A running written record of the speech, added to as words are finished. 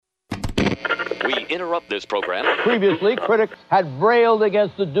interrupt this program. Previously, critics had railed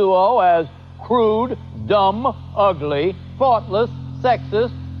against the duo as crude, dumb, ugly, thoughtless,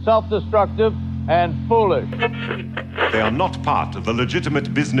 sexist, self-destructive, and foolish. They are not part of the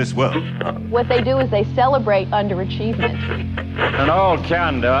legitimate business world. What they do is they celebrate underachievement. In all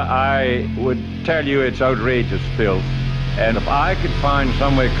candor, I would tell you it's outrageous filth. And if I could find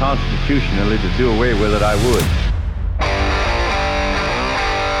some way constitutionally to do away with it, I would.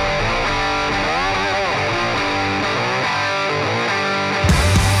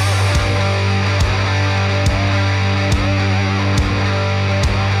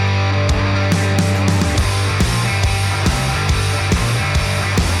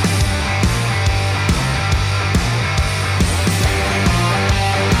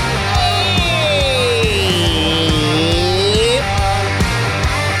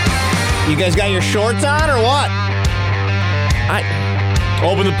 You guys got your shorts on or what? I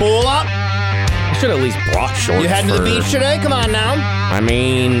open the pool up. I should have at least brought shorts. You heading to the beach today? Come on now. I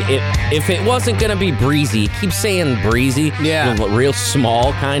mean, if it wasn't gonna be breezy, keep saying breezy. Yeah. You know, real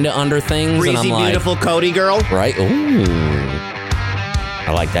small kind of under things. Breezy, and I'm like, beautiful Cody girl. Right? Ooh. I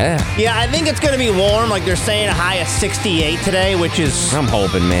like that. Yeah, I think it's going to be warm. Like they're saying a high of 68 today, which is... I'm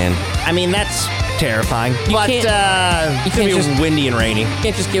hoping, man. I mean, that's terrifying. You But can't it's going to be windy and rainy. You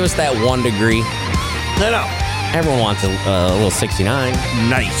can't just give us that 1 degree. No. Everyone wants a little 69.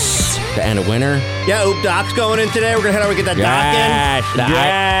 Nice. The end of winter. Yeah, Doc's going in today. We're going to head over and get that dock in.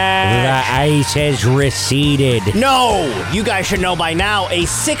 The ice has receded. No, you guys should know by now, a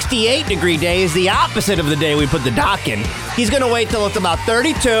 68-degree day is the opposite of the day we put the dock in. He's going to wait till it's about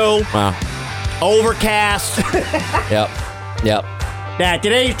 32. Wow. Overcast. Yep. Yeah,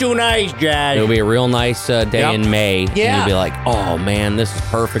 today's too nice, Josh. It'll be a real nice day in May. Yeah. And you'll be like, oh, man, this is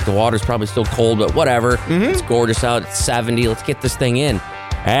perfect. The water's probably still cold, but whatever. Mm-hmm. It's gorgeous out. It's 70. Let's get this thing in.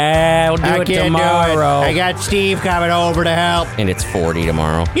 We'll do it can't tomorrow. do it. I got Steve coming over to help. And it's 40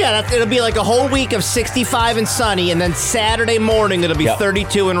 tomorrow. Yeah, it'll be like a whole week of 65 and sunny, and then Saturday morning it'll be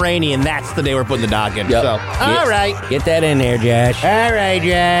 32 and rainy, and that's the day we're putting the dock in. Yep. So, all right. Get that in there, Josh. All right,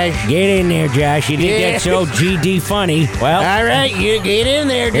 Josh. Get in there, Josh. You think that's so GD funny? Well, all right, you get in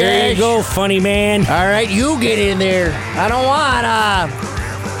there, Josh. Here you go, funny man. All right, you get in there. I don't want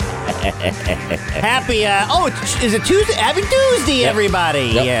happy, is it Tuesday? Happy Tuesday, everybody.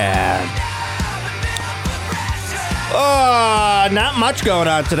 Yep. Yeah. Not much going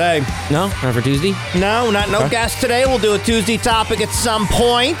on today. No? Not for Tuesday? No guest today. We'll do a Tuesday topic at some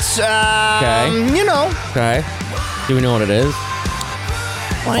point. Okay. You know. Okay. Do we know what it is?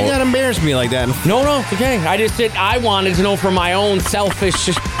 Why you gotta embarrass me like that? No, it's okay. I wanted to know for my own selfish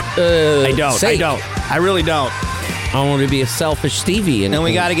sake. I really don't. I want to be a selfish Stevie. And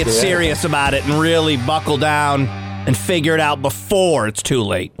we got to get serious about it and really buckle down and figure it out before it's too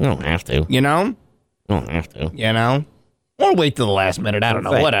late. You don't have to. You know? You don't have to. You know? Or wait till the last minute. I don't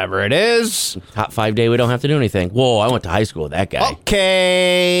know. Whatever it is. Top 5 day, we don't have to do anything. Whoa, I went to high school with that guy.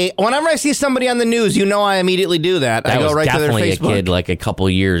 Okay. Whenever I see somebody on the news, you know I immediately do that. I go right to their Facebook. That was definitely a kid like a couple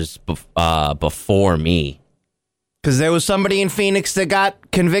years before me. Because there was somebody in Phoenix that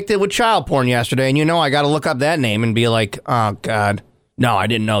got convicted with child porn yesterday, and you know I got to look up that name and be like, oh, God. No, I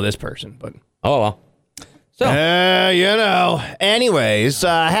didn't know this person, but... Oh, well. So, you know. Anyways,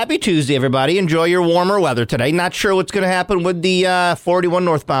 happy Tuesday, everybody. Enjoy your warmer weather today. Not sure what's going to happen with the 41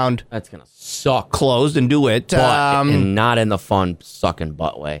 northbound. That's going to suck. Closed and do it. And not in the fun sucking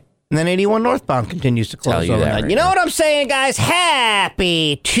butt way. And then 81 northbound continues to close overnight. You know what I'm saying, guys?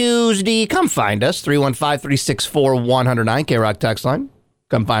 Happy Tuesday. Come find us. 315-364-109, K-Rock text line.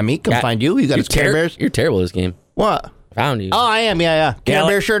 Come find me. Come find you. You got his Care Bears. You're terrible at this game. What? Found you. Oh, I am. Yeah. Care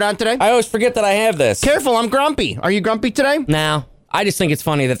Bear shirt on today? I always forget that I have this. Careful, I'm grumpy. Are you grumpy today? No. I just think it's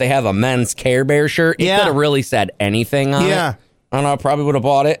funny that they have a men's Care Bear shirt. It could have really said anything on it. I don't know. I probably would have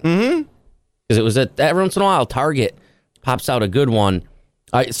bought it. Mm-hmm. Because it was every once in a while, Target pops out a good one.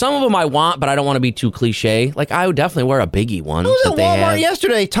 Some of them I want, but I don't want to be too cliche. Like, I would definitely wear a Biggie one. I was at Walmart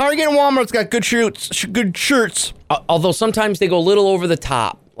yesterday. Target and Walmart's got good shirts. Although sometimes they go a little over the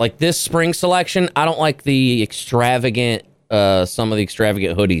top. Like this spring selection, I don't like the extravagant, some of the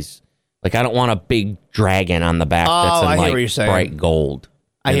extravagant hoodies. Like, I don't want a big dragon on the back that's in like bright gold.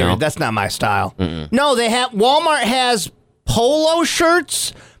 I hear you. That's not my style. Mm-mm. No, Walmart has polo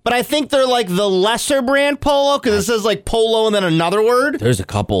shirts, but I think they're like the lesser brand polo because it says like polo and then another word. There's a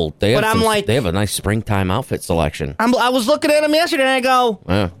couple. They have a nice springtime outfit selection. I was looking at them yesterday and I go,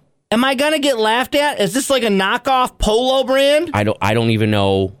 am I going to get laughed at? Is this like a knockoff polo brand? I don't even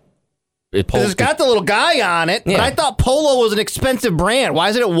know. It's got the little guy on it, but I thought polo was an expensive brand. Why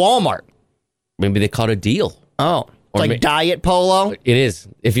is it at Walmart? Maybe they caught a deal. Oh. It's like diet polo. It is.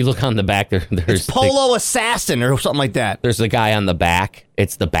 If you look on the back, there's it's polo assassin or something like that. There's the guy on the back.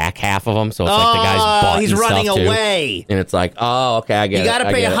 It's the back half of him, so it's like the guy's butt. He's running away, and it's like, oh, okay, I get it. You got to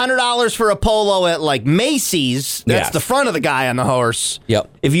pay $100 for a polo at like Macy's. That's the front of the guy on the horse. Yep.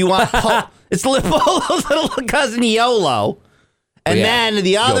 If you want, it's Polo's little cousin Yolo, and then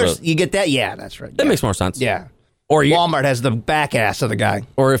the others you get that. Yeah, that's right. That makes more sense. Yeah. Or Walmart has the back ass of the guy.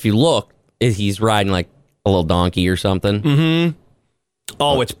 Or if you look, he's riding like a little donkey or something. Mm-hmm.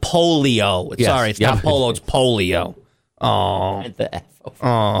 Oh, it's polio. Sorry, it's not polo. It's polio. Oh. The F.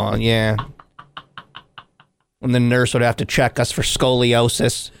 Oh, yeah. And the nurse would have to check us for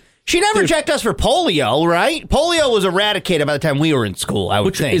scoliosis. She never checked us for polio, right? Polio was eradicated by the time we were in school, I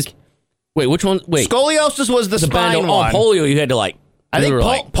would think. Which one? Wait. Scoliosis was the spine one. Polio, you had to like... I think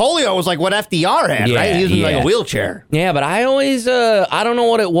polio was like what FDR had, right? He was in like a wheelchair. Yeah, but I always, I don't know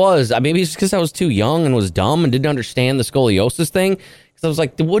what it was. Maybe it's because I was too young and was dumb and didn't understand the scoliosis thing. Because I was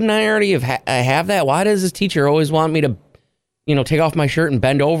like, wouldn't I already have that? Why does this teacher always want me to, take off my shirt and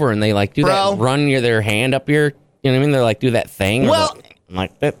bend over and they like do that, run their hand up your, you know what I mean? They're like, do that thing. Well, I'm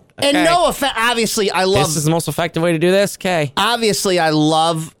like that. Okay. And no effect. Obviously, I love. This is the most effective way to do this. Okay. Obviously, I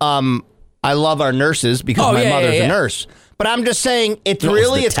love our nurses because my mother's a nurse. But I'm just saying,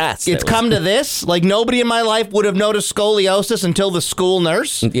 it's come to this. Like, nobody in my life would have noticed scoliosis until the school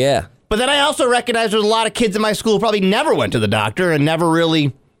nurse. Yeah. But then I also recognize there's a lot of kids in my school who probably never went to the doctor and never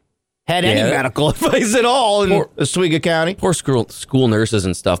really had any medical advice at all in Oswego County. Poor school nurses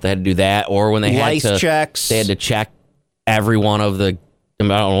and stuff. They had to do that. Or when they had checks. They had to check every one of the...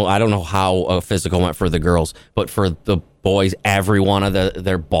 I don't know how a physical went for the girls, but for the boys, every one of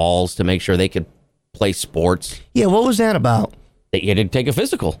their balls to make sure they could play sports. Yeah, what was that about? That you had to take a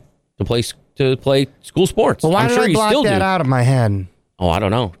physical to play school sports. Well, why did I block that out of my head? Oh, I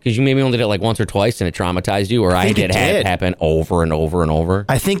don't know. Because you maybe only did it like once or twice and it traumatized you, or I did have it happen over and over and over.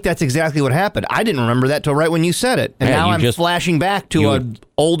 I think that's exactly what happened. I didn't remember that till right when you said it. And now I'm flashing back to an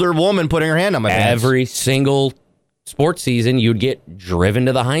older woman putting her hand on my pants. Every single sports season, you'd get driven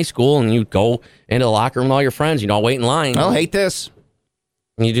to the high school and you'd go into the locker room with all your friends. You'd all wait in line. I'll hate this.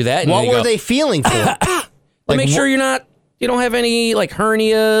 And you do that. And what were they feeling for? Make sure you don't have any like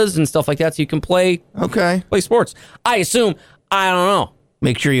hernias and stuff like that, so you can play sports. I assume. I don't know.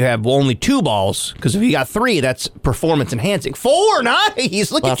 Make sure you have only 2 balls, because if you got 3, that's performance enhancing. 4,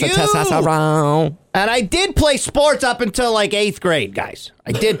 nice. Look at you. And I did play sports up until like 8th grade, guys.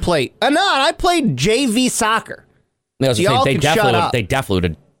 I did play. I played JV soccer. No, so they definitely would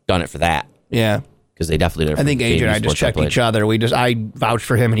have done it for that. Yeah. Because they definitely did it for I think AJ and I just checked each other. I vouched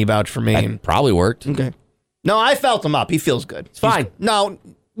for him and he vouched for me. That probably worked. Okay. No, I felt him up. He feels good. It's fine.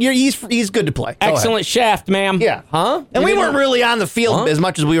 He's good to play. Excellent shaft, ma'am. Yeah. Huh? And we weren't really on the field as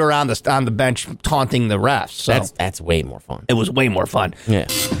much as we were on the bench taunting the refs. So that's way more fun. It was way more fun. Yeah.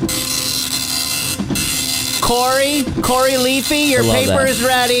 Corey Leafy, your paper is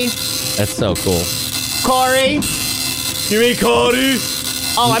ready. That's so cool. Corey. You mean Cody?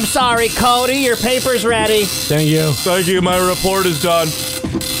 Oh, I'm sorry, Cody. Your paper's ready. Thank you. Thank you. My report is done.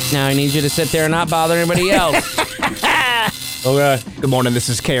 Now I need you to sit there and not bother anybody else. Okay. Good morning. This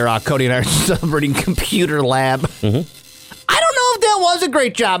is K-Rock. Cody and I are celebrating Computer Lab. Mm-hmm. I don't know if that was a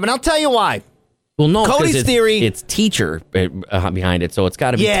great job, and I'll tell you why. Well, no, Cody's theory. It's teacher behind it, so it's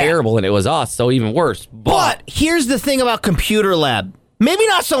got to be terrible, and it was us, so even worse. But here's the thing about Computer Lab. Maybe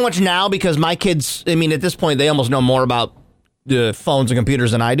not so much now, because my kids, at this point, they almost know more about the phones and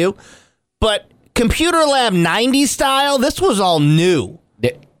computers than I do. But Computer Lab 90s style, this was all new.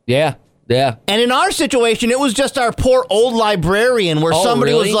 Yeah. Yeah. And in our situation, it was just our poor old librarian where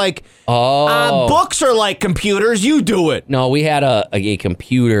somebody was like, books are like computers, you do it. No, we had a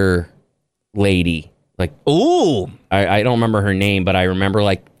computer lady. Like, ooh. I don't remember her name, but I remember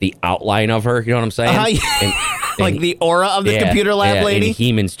like the outline of her, you know what I'm saying? Like the aura of the Computer Lab lady? In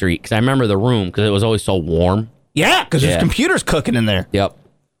Heman Street, because I remember the room, because it was always so warm. Yeah, because there's computers cooking in there. Yep.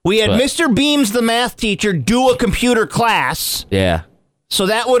 We had Mr. Beams, the math teacher, do a computer class. Yeah. So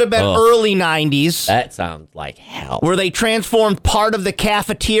that would have been early 90s. That sounds like hell. Where they transformed part of the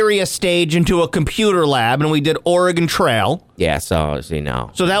cafeteria stage into a computer lab, and we did Oregon Trail. Yeah, so see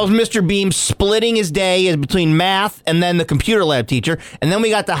now. So that was Mr. Beam splitting his day between math and then the computer lab teacher. And then we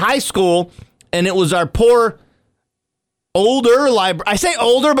got to high school, and it was our poor older library. I say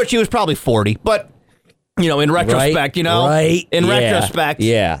older, but she was probably 40. But, in retrospect, Right. In retrospect.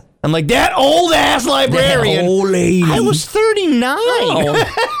 Yeah. I'm like, that old-ass librarian. That old lady. I was 39.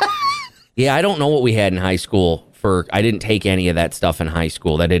 Yeah, I don't know what we had in high school. I didn't take any of that stuff in high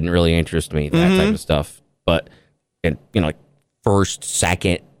school. That didn't really interest me, that type of stuff. But, like first,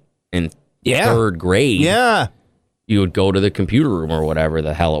 second, and third grade. Yeah. you would go to the computer room or whatever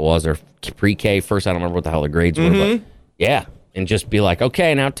the hell it was, or pre-K first. I don't remember what the hell the grades were, but yeah, and just be like,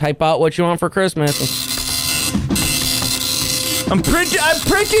 okay, now type out what you want for Christmas. I'm printing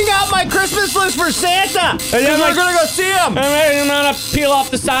out my Christmas list for Santa. And then we're gonna go see him. I'm gonna peel off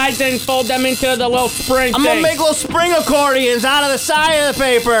the sides and fold them into the little spring. I'm gonna make little spring accordions out of the side of the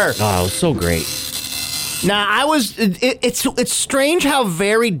paper. Oh, it was so great. Now it's strange how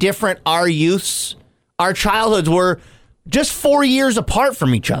very different our childhoods were, just 4 years apart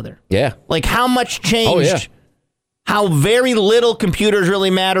from each other. Yeah, like how much changed. Oh, yeah. How very little computers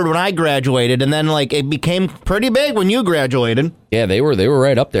really mattered when I graduated, and then like it became pretty big when you graduated. Yeah, they were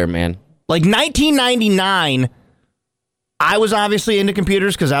right up there, man. Like 1999, I was obviously into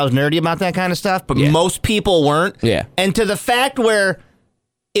computers because I was nerdy about that kind of stuff, but most people weren't. Yeah. And to the fact where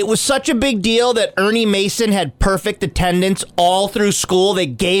it was such a big deal that Ernie Mason had perfect attendance all through school, they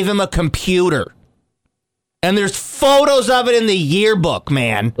gave him a computer. And there's photos of it in the yearbook,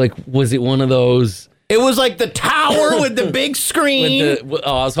 man. Like, was it one of those? It was like the tower with the big screen.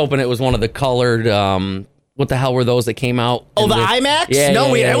 I was hoping it was one of the colored, what the hell were those that came out? Oh, the IMAX?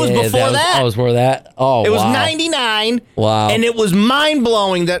 It was before that. It was before that? Oh, it was 99. Wow. And it was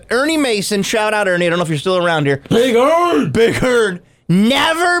mind-blowing that Ernie Mason, shout out Ernie, I don't know if you're still around here. Big Ern,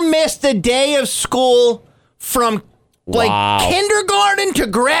 never missed a day of school from kindergarten to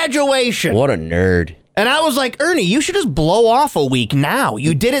graduation. What a nerd. And I was like, Ernie, you should just blow off a week now.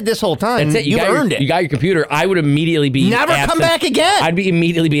 You did it this whole time. That's it. You've earned it. You got your computer. I would immediately be never absent. Come back again. I'd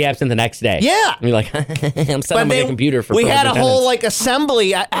immediately be absent the next day. Yeah. I'd be like, I'm setting up my computer for we had a whole attendance.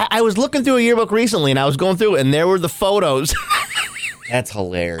 assembly. I was looking through a yearbook recently, and I was going through it, and there were the photos. That's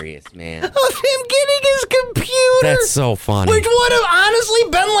hilarious, man. Of him getting his computer. That's so funny. Which would have honestly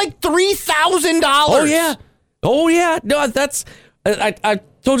been like $3,000. Oh, yeah. No, that's... I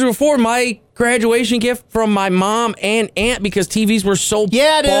told you before, my graduation gift from my mom and aunt, because TVs were so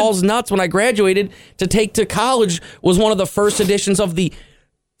balls nuts when I graduated, to take to college was one of the first editions of the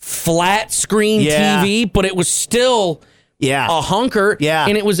flat screen TV, but it was still a hunker. Yeah.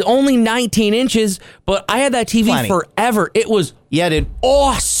 And it was only 19 inches, but I had that TV forever. It was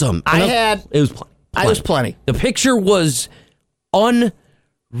awesome. It was plenty. I was plenty. The picture was unreal.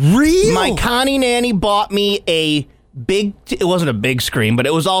 My Connie nanny bought me a big, it wasn't a big screen, but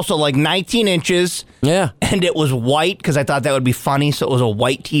it was also like 19 inches. Yeah. And it was white because I thought that would be funny. So it was a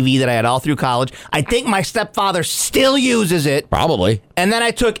white TV that I had all through college. I think my stepfather still uses it. Probably. And then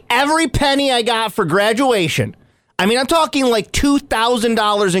I took every penny I got for graduation. I mean, I'm talking like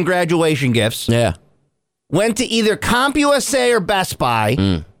 $2,000 in graduation gifts. Yeah. Went to either CompUSA or Best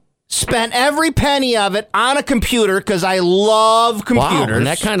Buy. Spent every penny of it on a computer because I love computers. Wow, and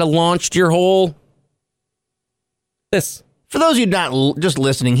that kind of launched your whole... This. For those of you not just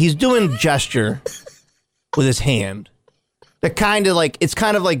listening, he's doing gesture with his hand. It's kind of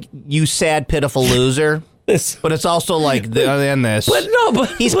like you sad, pitiful loser. This. But it's also like this. But no,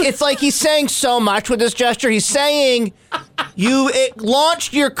 it's like he's saying so much with this gesture. He's saying it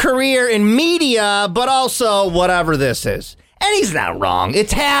launched your career in media, but also whatever this is. And he's not wrong.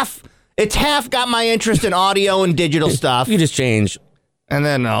 It's half got my interest in audio and digital stuff. You just change. And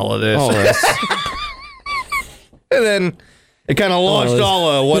then all of this. And then it kind of launched all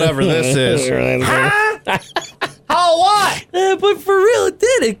of whatever this is. Oh, what? But for real, it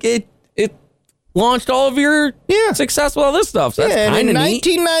did. It launched all of your success with all this stuff. So that's and in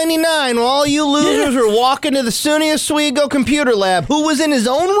 1999, while all you losers were walking to the SUNY Oswego computer lab, who was in his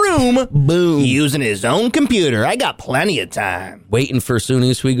own room, using his own computer. I got plenty of time. Waiting for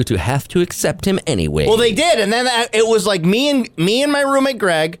SUNY Oswego to have to accept him anyway. Well, they did. And then it was like me and my roommate,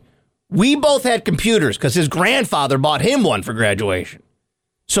 Greg, we both had computers because his grandfather bought him one for graduation.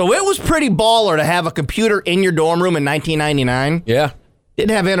 So it was pretty baller to have a computer in your dorm room in 1999. Yeah.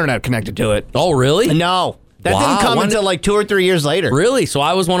 Didn't have internet connected to it. Oh, really? No. That didn't come until like 2 or 3 years later. Really? So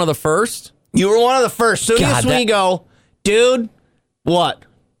I was one of the first? You were one of the first. SUNY Oswego. Dude, what?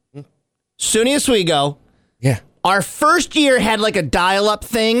 SUNY Oswego. Yeah. Our first year had like a dial-up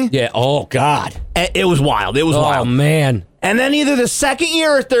thing. Yeah. Oh, God. It was wild. It was wild. Oh, man. And then either the second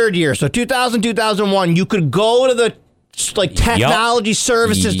year or third year, so 2000, 2001, you could go to the technology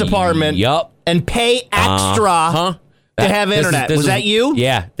services department and pay extra to have internet. Was that you?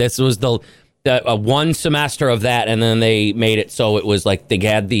 Yeah, this was the one semester of that, and then they made it so it was like they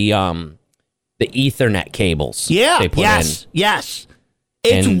had the Ethernet cables. Yeah, they put in. Yes.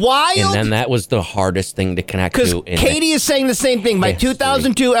 It's wild. And then that was the hardest thing to connect to. Because Katie is saying the same thing. By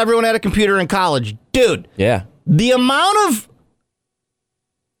 2002, everyone had a computer in college. Dude. Yeah. The amount of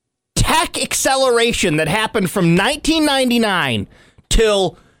tech acceleration that happened from 1999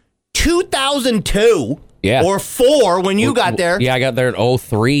 till 2002 Yeah. Or 4 when you got there. Yeah, I got there in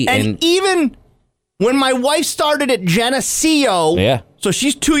 2003. And even when my wife started at Geneseo, so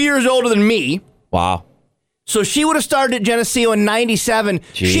she's 2 years older than me. Wow. So she would have started at Geneseo in 97.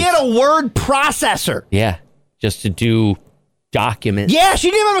 Jeez. She had a word processor. Yeah, just to do documents. Yeah, she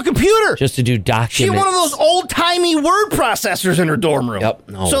didn't have a computer. Just to do documents. She had one of those old-timey word processors in her dorm room. Yep.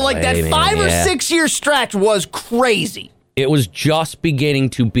 No so like way, that 5 or 6 year stretch was crazy. It was just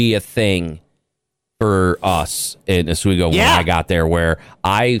beginning to be a thing for us in Oswego when I got there, where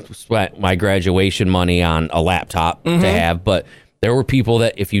I spent my graduation money on a laptop to have, but there were people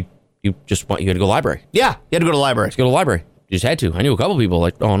that if you had to go to the library. Yeah, you had to go to the library. Let's go to the library. You just had to. I knew a couple people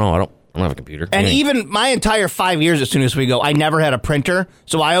like, oh no, I don't have a computer. And even my entire 5 years as soon as we go, I never had a printer,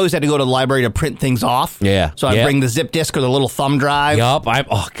 so I always had to go to the library to print things off. Yeah. So I'd bring the zip disk or the little thumb drive. Yup.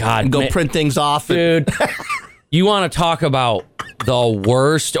 Oh God. And go print things off. Dude, you want to talk about the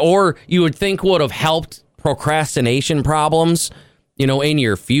worst, or you would think would have helped procrastination problems, in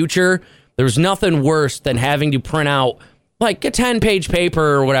your future. There's nothing worse than having to print out like a 10-page paper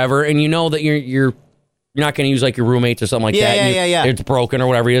or whatever, and you know that you're not going to use like your roommates or something like that. Yeah. It's broken or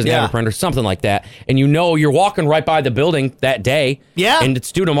whatever. He doesn't have a printer, something like that. And you're walking right by the building that day. Yeah. And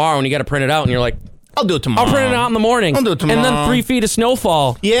it's due tomorrow, and you got to print it out, and you're like, I'll do it tomorrow. I'll print it out in the morning. I'll do it tomorrow. And then 3 feet of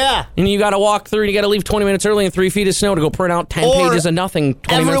snowfall. Yeah. And you got to walk through, and you got to leave 20 minutes early and 3 feet of snow to go print out 10 pages of nothing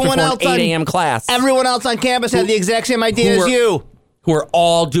 20 minutes before an 8 a.m. class. Everyone else on campus had the exact same idea as you. Who are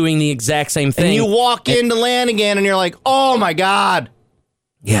all doing the exact same thing. And you walk into Lanigan, and you're like, oh, my God.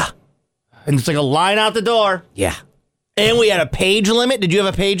 Yeah. And it's like a line out the door. Yeah. And we had a page limit. Did you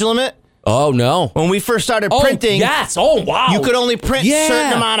have a page limit? Oh, no. When we first started printing. Yes. Oh, wow. You could only print a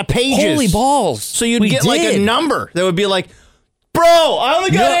certain amount of pages. Holy balls. So you'd get like a number that would be like, bro, I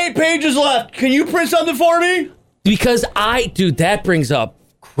only got 8 pages left. Can you print something for me? Because that brings up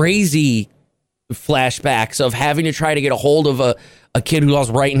crazy flashbacks of having to try to get a hold of a kid who I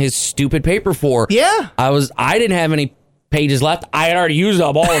was writing his stupid paper for. Yeah. I didn't have any pages left. I had already used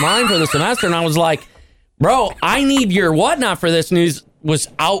up all of mine for the semester, and I was like, bro, I need your whatnot for this. And he was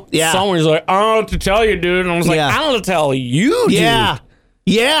out somewhere. He's like, I don't know what to tell you, dude. And I was like, I don't know what to tell you, dude.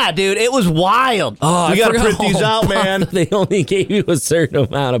 Yeah, dude. It was wild. Oh, we got to print these out, man. They only gave you a certain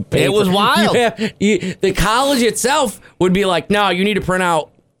amount of paper. It was wild. The college itself would be like, no, you need to print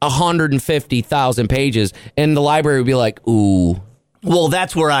out 150,000 pages. And the library would be like, ooh. Well,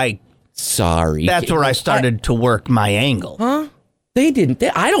 that's where I started to work my angle. Huh? They didn't.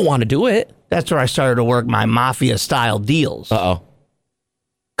 I don't want to do it. That's where I started to work my mafia-style deals. Uh-oh.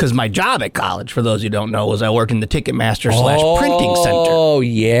 Because my job at college, for those who don't know, was I worked in the Ticketmaster/printing center. Oh,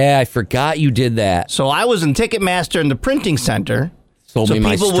 yeah. I forgot you did that. So I was in Ticketmaster in the printing center. Sold me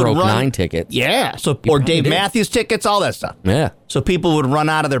my Stroke 9 tickets. Yeah. Or Dave Matthews tickets, all that stuff. Yeah. So people would run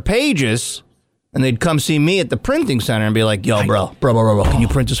out of their pages, and they'd come see me at the printing center and be like, yo, bro, can you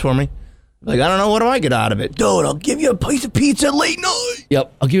print this for me? Like, I don't know. What do I get out of it? Dude, I'll give you a piece of pizza late night.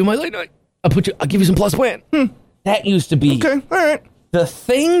 Yep. I'll give you my late night. I'll give you some plus plan. That used to be. Okay. All right. The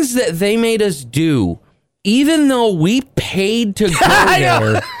things that they made us do, even though we paid to go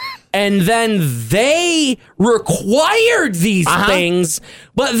there, and then they required these things,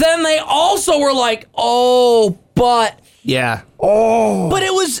 but then they also were like, oh, but. Yeah. Oh. But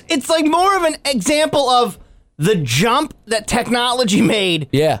it's like more of an example of the jump that technology made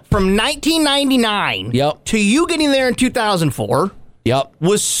from 1999 to you getting there in 2004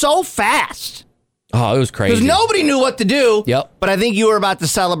 was so fast. Oh, it was crazy. Because nobody knew what to do. Yep. But I think you were about to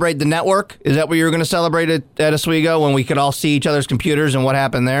celebrate the network. Is that what you were going to celebrate at Oswego when we could all see each other's computers and what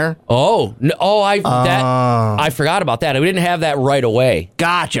happened there? Oh, no, I forgot about that. We didn't have that right away.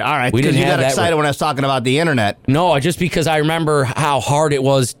 Gotcha. All right. Because you got excited when I was talking about the internet. No, just because I remember how hard it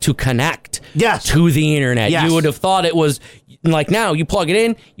was to connect to the internet. Yes. You would have thought it was like now you plug it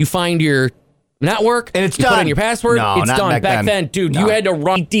in, you find your network, and it's you done. Put in your password. No, it's not done. Back then, dude, you had to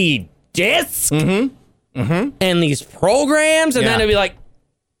run the disk and these programs, and then it'd be like,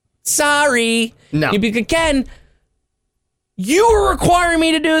 sorry. No. You'd be like, Ken, you were requiring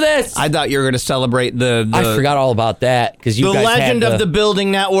me to do this. I thought you were going to celebrate the I forgot all about that because you guys legend had of the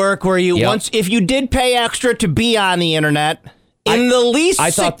building network, where you if you did pay extra to be on the internet, in the least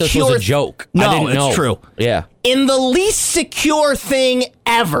I thought this was a joke. No, I didn't know. It's true. Yeah. In the least secure thing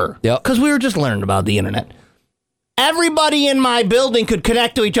ever. Yep. Because we were just learning about the internet. Everybody in my building could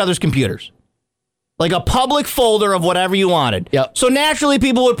connect to each other's computers. Like a public folder of whatever you wanted. Yep. So naturally,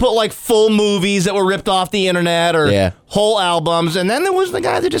 people would put like full movies that were ripped off the internet or whole albums. And then there was the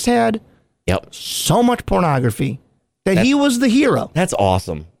guy that just had so much pornography that he was the hero. That's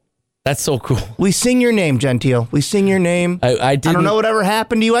awesome. That's so cool. We sing your name, Gentile. We sing your name. I don't know whatever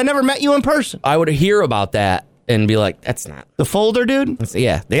happened to you. I never met you in person. I would hear about that and be like, that's not. The folder, dude?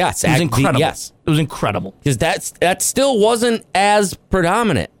 Yeah. It was incredible. Yes. It was incredible. Because that still wasn't as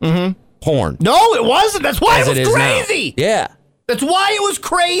predominant. Porn. No, it wasn't. That's why it was crazy. Now. Yeah. That's why it was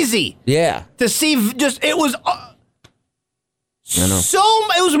crazy. Yeah. To see it was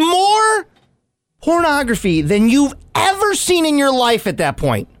it was more pornography than you've ever seen in your life at that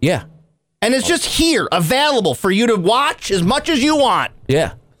point. Yeah. And it's just here, available for you to watch as much as you want.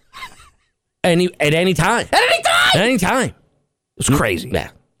 Yeah. At any time. At any time. At any time. It was crazy. Yeah.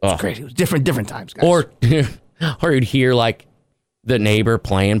 It was crazy. It was different times, guys. Or you'd hear like the neighbor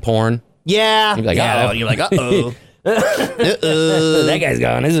playing porn. Yeah. You'd be like, uh-oh. You're like, uh-oh. That guy's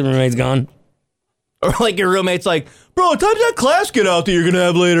gone. His roommate's gone. Or like your roommate's like, bro, what time's that class get out that you're going to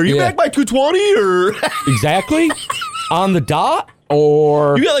have later? You back by 2:20 or? Exactly. On the dot?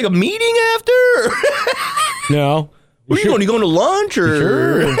 Or? You got like a meeting after? No. Where you going? You going to lunch or?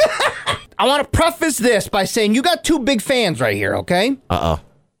 Sure. I want to preface this by saying you got two big fans right here, okay? Uh-oh.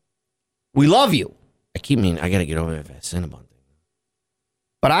 We love you. I got to get over that Cinnabon thing.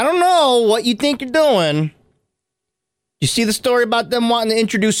 But I don't know what you think you're doing. You see the story about them wanting to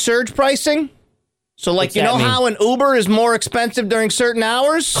introduce surge pricing? So, like, you know how an Uber is more expensive during certain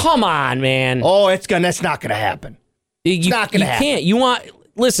hours? Come on, man. Oh, that's not going to happen. It's not going to happen. You can't.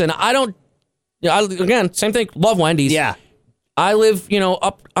 Listen, I don't, again, same thing, love Wendy's. Yeah. I live,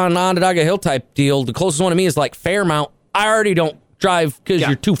 up on Onondaga Hill type deal. The closest one to me is like Fairmount. I already don't drive because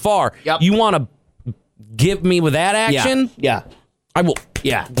you're too far. Yep. You want to give me with that action? Yeah. I will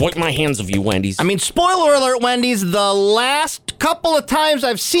wipe my hands of you, Wendy's. I mean, spoiler alert, Wendy's, the last couple of times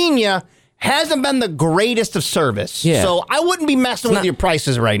I've seen you hasn't been the greatest of service. Yeah. So I wouldn't be messing with your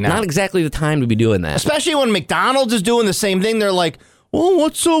prices right now. Not exactly the time to be doing that. Especially when McDonald's is doing the same thing. They're like, well,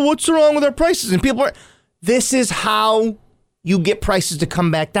 what's wrong with our prices? And people are, this is how you get prices to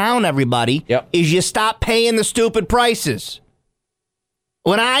come back down, everybody, is you stop paying the stupid prices.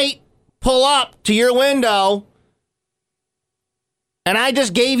 When I pull up to your window and I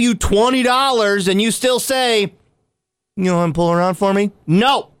just gave you $20 and you still say, you want to pull around for me?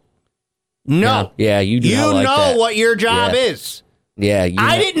 No. Yeah, you do. You like know that. what your job is. Yeah.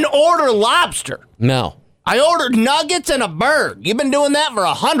 I didn't order lobster. No. I ordered nuggets and a bird. You've been doing that for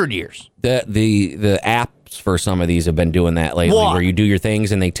 100 years. The apps for some of these have been doing that lately, where you do your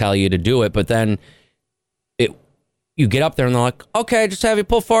things and they tell you to do it, but then you get up there and they're like, okay, just have you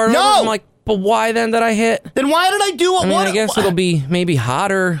pull forward. No. I'm like, but why then did I hit? Then why did I do it? I guess it'll be maybe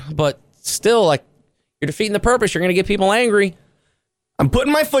hotter, but still, like, you're defeating the purpose. You're going to get people angry. I'm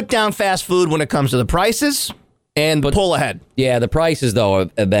putting my foot down fast food when it comes to the prices and pull ahead. Yeah, the prices, though,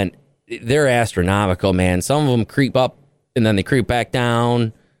 have been, they're astronomical, man. Some of them creep up and then they creep back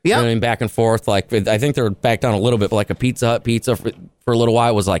down. Yeah. You know, and back and forth. Like, I think they're back down a little bit, but like a Pizza Hut pizza for a little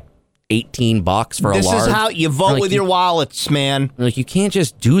while was like $18 for a large. This is how you vote with your wallets, man. Like, you can't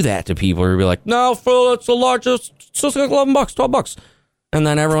just do that to people. You'll be like, no, Phil, it's a large, it's just like $11, $12. And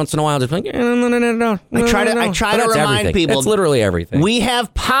then every once in a while, just like, no. I try to remind people. It's literally everything. We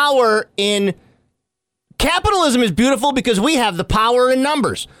have power in capitalism is beautiful because we have the power in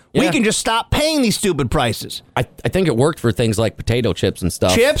numbers. Yeah. We can just stop paying these stupid prices. I think it worked for things like potato chips and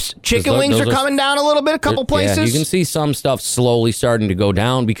stuff. Chicken wings are coming down a little bit, a couple places. Yeah, you can see some stuff slowly starting to go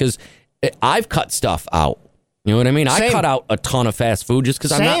down because I've cut stuff out. You know what I mean? Same. I cut out a ton of fast food just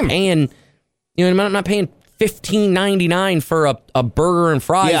because I'm not paying, I'm not paying $15.99 for a burger and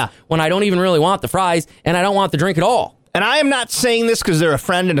fries when I don't even really want the fries and I don't want the drink at all. And I am not saying this because they're a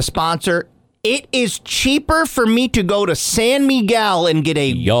friend and a sponsor. It is cheaper for me to go to San Miguel and get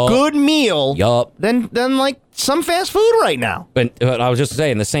a good meal than like some fast food right now. But I was just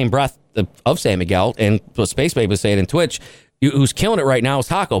saying, in the same breath of San Miguel, and what Space Babe was saying in Twitch, who's killing it right now is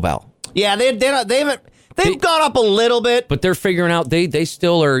Taco Bell. Yeah, they've gone up a little bit, but they're figuring out they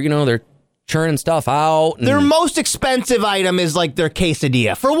still are. They're churning stuff out. Their most expensive item is like their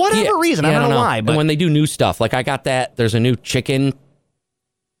quesadilla for whatever reason. I don't know why. But and when they do new stuff, like I got that. There's a new chicken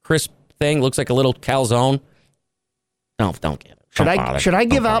crisp thing. Looks like a little calzone. No, don't get it. Should I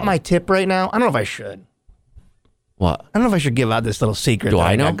give out my tip right now? I don't know if I should. What? I don't know if I should give out this little secret. Do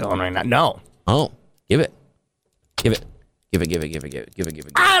I know? Got going right now. No. Oh, give it.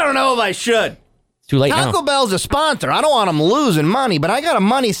 I don't know if I should. It's too late now. Taco Bell's a sponsor. I don't want them losing money, but I got a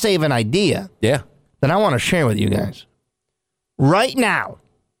money-saving idea. Yeah. That I want to share with you guys. Right now,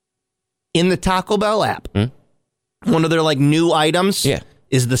 in the Taco Bell app, one of their like new items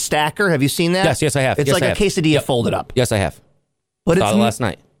is the stacker. Have you seen that? Yes, I have. It's like a quesadilla folded up. Yes, I have. But saw it last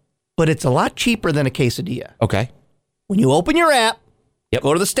night. But it's a lot cheaper than a quesadilla. Okay. When you open your app, Yep.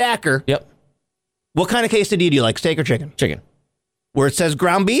 Go to the stacker. Yep. What kind of quesadilla do you like, steak or chicken? Chicken. Where it says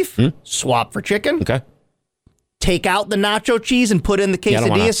ground beef, swap for chicken. Okay. Take out the nacho cheese and put in the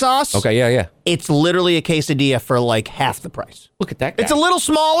quesadilla sauce. Okay, yeah. It's literally a quesadilla for like half the price. Look at that guy. It's a little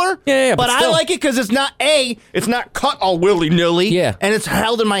smaller. Yeah, but I like it because it's not cut all willy-nilly. Yeah. And it's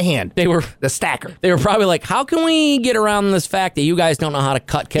held in my hand. The stacker. They were probably like, how can we get around this fact that you guys don't know how to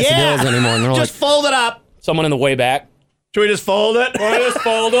cut quesadillas anymore? And they're just fold it up. Someone in the way back. Should we just fold it? Want to just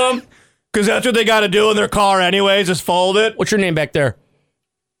fold them? Because that's what they got to do in their car anyways, just fold it. What's your name back there?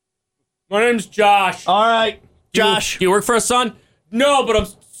 My name's Josh. All right. Josh. Do you work for a son? No, but I'm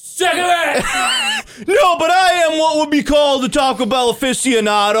sick of it. No, but I am what would be called the Taco Bell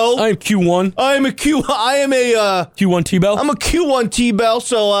aficionado. I'm Q1. I am a Q1 T-Bell. I'm a Q1 T-Bell,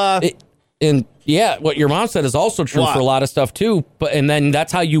 so and yeah, what your mom said is also true for a lot of stuff too. And then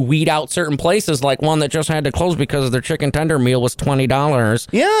that's how you weed out certain places, like one that just had to close because their chicken tender meal was $20.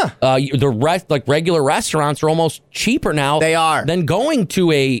 Yeah. The regular restaurants are almost cheaper now. They are. Than going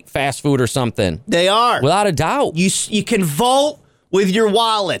to a fast food or something. They are. Without a doubt. You can vote with your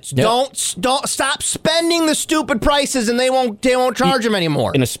wallets. Yep. Don't stop spending the stupid prices, and they won't charge them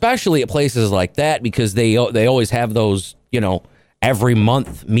anymore. And especially at places like that, because they always have those, every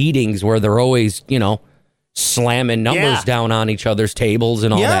month meetings where they're always, slamming numbers down on each other's tables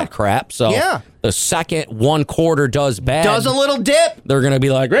and all that crap. So the second one quarter does bad, does a little dip, they're going to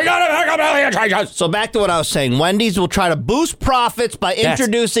be like, we got to make a million changes. So back to what I was saying. Wendy's will try to boost profits by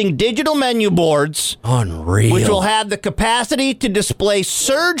introducing digital menu boards. Unreal. Which will have the capacity to display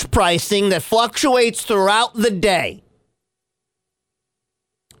surge pricing that fluctuates throughout the day.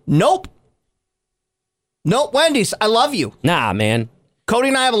 Nope, Wendy's, I love you. Nah, man. Cody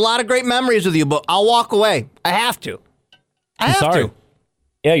and I have a lot of great memories with you, but I'll walk away. I have to. I'm sorry.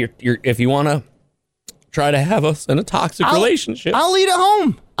 Yeah, you're if you want to try to have us in a toxic relationship. I'll eat at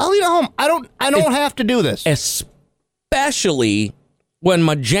home. I don't have to do this. Especially when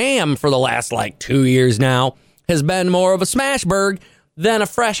my jam for the last 2 years now has been more of a smashburg than a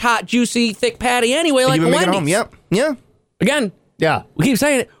fresh, hot, juicy, thick patty anyway, like Wendy's. Home. Yep. Yeah. Again. Yeah. We keep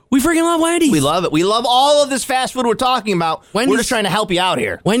saying it. We freaking love Wendy's. We love it. We love all of this fast food we're talking about. We're just trying to help you out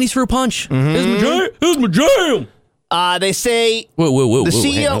here. Wendy's fruit punch. Here's my jam. They say whoa, the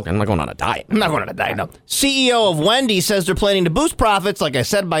CEO. Hey, I'm not going on a diet. I'm not going on a diet, no. CEO of Wendy's says they're planning to boost profits, like I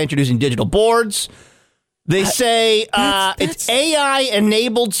said, by introducing digital boards. They say it's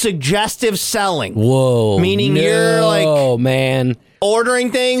AI-enabled suggestive selling. Whoa. Meaning you're man,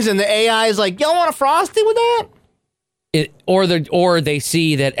 ordering things and the AI is like, y'all want a Frosty with that? Or they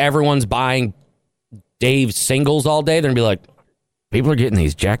see that everyone's buying Dave's singles all day. They're going to be like, people are getting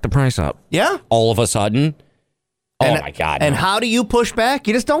these, jack the price up. Yeah. All of a sudden. My God. And how do you push back?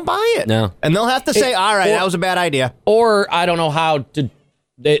 You just don't buy it. No. And they'll have to say, all right, that was a bad idea. Or I don't know how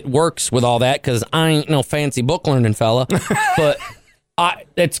it works with all that because I ain't no fancy book learning fella. But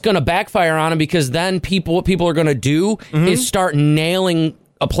it's going to backfire on them because then what people are going to do is start nailing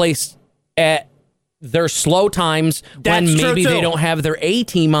a place at their slow times when maybe they don't have their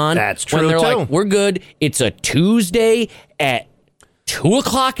A-team on. That's true, when they're too. like, we're good. It's a Tuesday at 2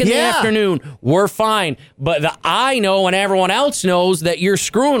 o'clock in the afternoon. We're fine. But I know and everyone else knows that you're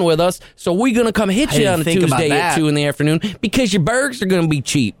screwing with us, so we're going to come hit you on a Tuesday at 2 in the afternoon because your burgers are going to be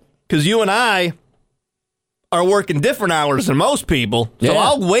cheap. Because you and I are working different hours than most people, so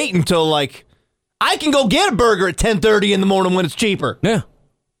I'll wait until, I can go get a burger at 10:30 in the morning when it's cheaper. Yeah.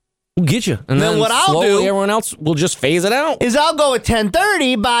 We'll get you. And then what I'll do, everyone else will just phase it out. Is I'll go at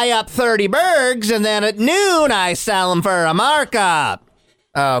 10:30, buy up 30 burgers, and then at noon I sell them for a markup.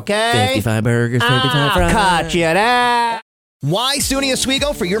 Okay? 55 burgers, 55 fries. Cut you that. Why SUNY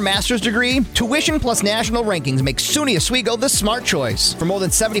Oswego for your master's degree? Tuition plus national rankings makes SUNY Oswego the smart choice. For more than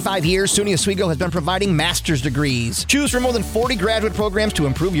 75 years, SUNY Oswego has been providing master's degrees. Choose from more than 40 graduate programs to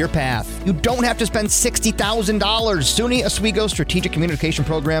improve your path. You don't have to spend $60,000. SUNY Oswego's strategic communication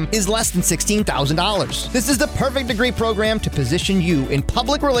program is less than $16,000. This is the perfect degree program to position you in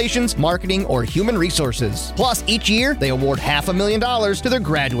public relations, marketing, or human resources. Plus, each year, they award $500,000 to their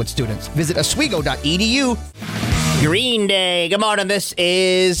graduate students. Visit oswego.edu. Green Day. Good morning. This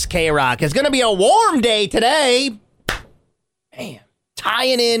is K-Rock. It's going to be a warm day today. Man,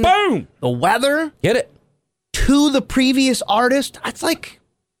 tying in the weather. Get it. To the previous artist. That's like...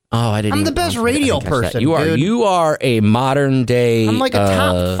 I'm the best radio person. You are a modern day. I'm like a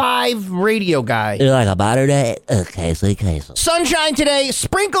top 5 radio guy. You're like a modern day. Okay. Sunshine today.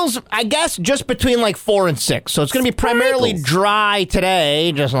 Sprinkles, I guess, just between 4 and 6. So it's going to be primarily dry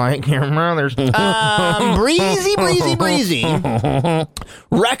today, just like your mother's. Breezy.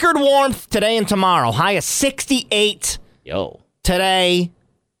 Record warmth today and tomorrow. High of 68. Yo. today.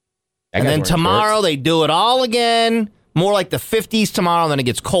 And then tomorrow they do it all again. More like the 50s tomorrow. And then it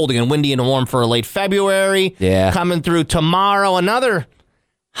gets cold again, windy and warm for a late February. Yeah. Coming through tomorrow. Another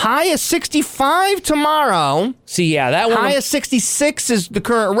high of 65 tomorrow. See, yeah, that one. High of 66 is the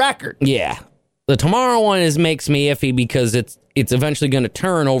current record. Yeah. The tomorrow one makes me iffy because it's eventually going to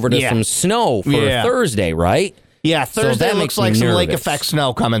turn over to some snow for Thursday, right? Yeah, Thursday looks like some lake effect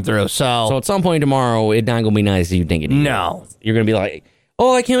snow coming through. So at some point tomorrow, it's not going to be nice as you think it is. No. You're going to be like,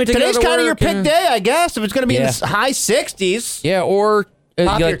 oh, I can't wait to Today's go to kind of work. your pick day, I guess, if it's going to be in the high 60s. Yeah, or...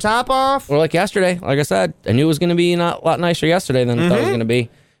 Pop your top off. Or like yesterday. Like I said, I knew it was going to be a lot nicer yesterday than I thought it was going to be.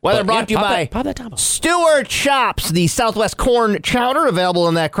 Weather brought to you by Stewart Chops, the Southwest Corn Chowder, available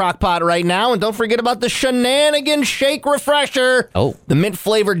in that crock pot right now. And don't forget about the Shenanigans Shake Refresher. Oh. The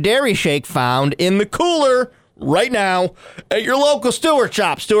mint-flavored dairy shake found in the cooler right now at your local Stewart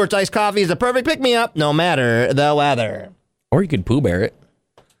Chops. Stewart's iced coffee is the perfect pick-me-up, no matter the weather. Or you could Pooh Bear it.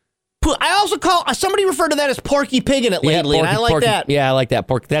 I also somebody referred to that as Porky Piggin' it lately, and I like that. Yeah, I like that.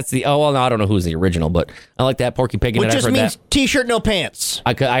 That's the, no, I don't know who's the original, but I like that Porky Piggin'. Which just means T-shirt, no pants.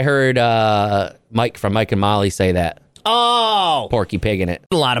 I heard Mike from Mike and Molly say that. Oh. Porky Piggin' it.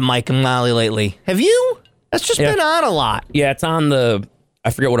 A lot of Mike and Molly lately. Have you? That's just been on a lot. Yeah, it's on I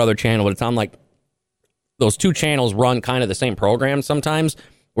forget what other channel, but it's on like, those two channels run kind of the same program sometimes,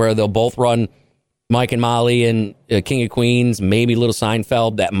 where they'll both run Mike and Molly and King of Queens, maybe Little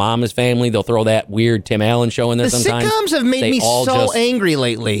Seinfeld, that Mama's Family. They'll throw that weird Tim Allen show in there sometimes. The sitcoms have made me so angry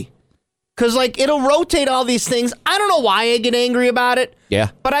lately. Because, like, it'll rotate all these things. I don't know why I get angry about it. Yeah.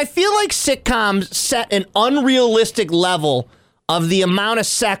 But I feel like sitcoms set an unrealistic level of the amount of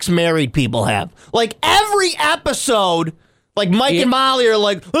sex married people have. Like, every episode, like, Mike and Molly are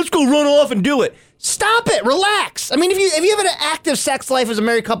like, let's go run off and do it. Stop it. Relax. I mean, if you have an active sex life as a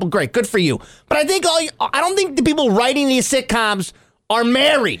married couple, great. Good for you. But I don't think the people writing these sitcoms are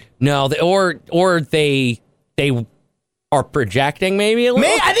married. No, or they are projecting maybe a little.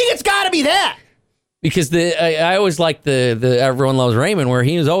 I think it's got to be that. Because I always like the Everyone Loves Raymond, where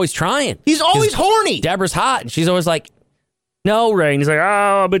he was always trying. He's always horny. Deborah's hot, and she's always like, no, Rain. He's like,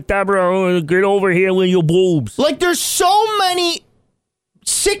 oh, but Deborah, get over here with your boobs. Like, there's so many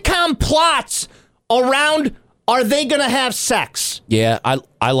sitcom plots around, are they going to have sex? Yeah,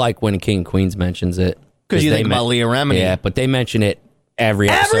 I like when King of Queens mentions it. Because you think about Leah Remini. Yeah, but they mention it every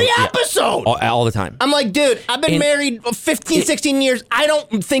episode. Every episode! Yeah, all the time. I'm like, dude, I've been married 15, 16 years. I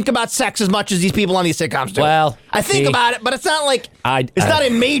don't think about sex as much as these people on these sitcoms do. Well, I think about it, but it's not like, it's not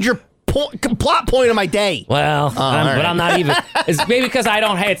a major plot point of my day. Well, but I'm not even. It's maybe because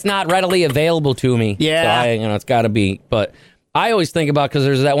it's not readily available to me. Yeah. So it's got to be, but... I always think about, because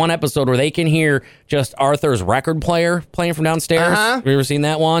there's that one episode where they can hear just Arthur's record player playing from downstairs. Have you ever seen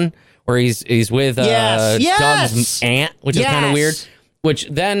that one? Where he's with Doug's aunt, which is kind of weird. Which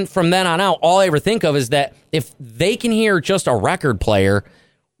then, from then on out, all I ever think of is that if they can hear just a record player,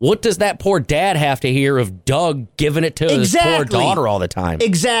 what does that poor dad have to hear of Doug giving it to his poor daughter all the time?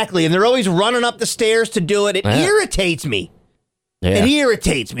 Exactly. And they're always running up the stairs to do it. It irritates me. Yeah. It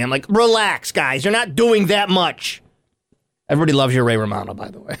irritates me. I'm like, relax, guys. You're not doing that much. Everybody loves your Ray Romano, by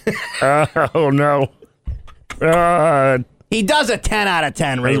the way. Oh, no. He does a 10 out of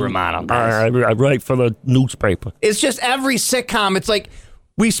 10, Ray Romano. I write for the newspaper. It's just every sitcom. It's like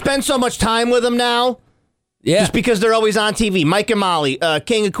we spend so much time with them now. Yeah. Just because they're always on TV. Mike and Molly,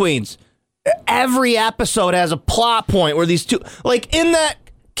 King of Queens. Every episode has a plot point where these two... Like, in that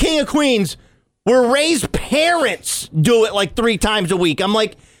King of Queens, where Ray's parents do it like 3 times a week. I'm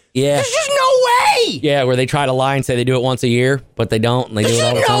like... Yeah. There's just no way. Yeah, where they try to lie and say they do it once a year, but they don't. And they do it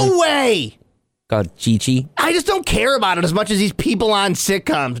all the time. There's no way. God, Chi-Chi. I just don't care about it as much as these people on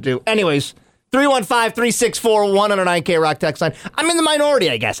sitcoms do. Anyways, 315-364-109K Rock text line. I'm in the minority,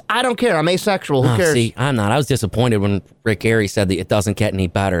 I guess. I don't care. I'm asexual. Who cares? See, I'm not. I was disappointed when Rick Gary said that it doesn't get any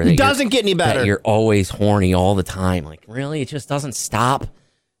better. It doesn't get any better. That you're always horny all the time. Like, really? It just doesn't stop?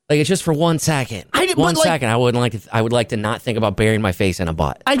 Like, it's just for 1 second. One second. I would like to not think about burying my face in a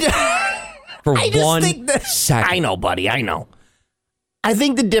butt. For 1 second. I know, buddy. I know. I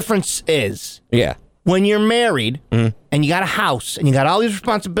think the difference is... Yeah. When you're married, and you got a house, and you got all these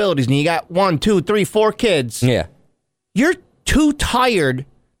responsibilities, and you got 1, 2, 3, 4 kids... Yeah. You're too tired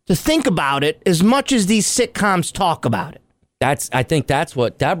to think about it as much as these sitcoms talk about it. I think that's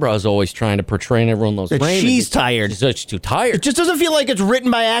what Deborah's always trying to portray, and everyone knows. That she's tired. She's too tired. It just doesn't feel like it's written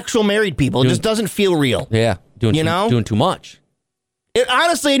by actual married people. It just doesn't feel real. Yeah, doing too much. It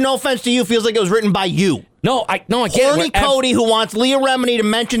honestly, no offense to you, feels like it was written by you. No, I get Horny Cody who wants Leah Remini to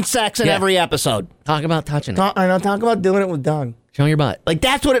mention sex in every episode. Talk about touching it. I know. Talk about doing it with Doug. Show your butt. Like,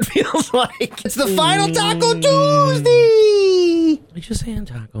 that's what it feels like. It's the final Taco Tuesday. What you saying,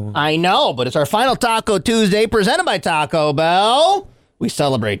 Taco? I know, but it's our final Taco Tuesday presented by Taco Bell. We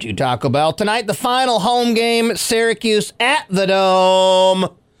celebrate you, Taco Bell. Tonight, the final home game, Syracuse at the Dome.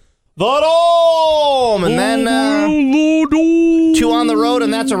 The Dome! And then 2 on the road,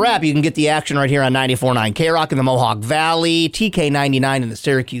 and that's a wrap. You can get the action right here on 94.9 K-Rock in the Mohawk Valley, TK99 in the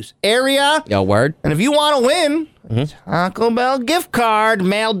Syracuse area. Yo, word. And if you want to win, Taco Bell gift card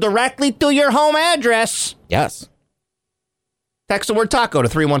mailed directly to your home address. Yes. Text the word taco to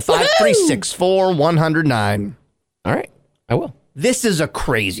 315-364-109. All right, I will. This is a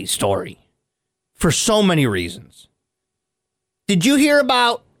crazy story for so many reasons. Did you hear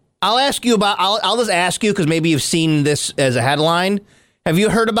about, I'll just ask you because maybe you've seen this as a headline. Have you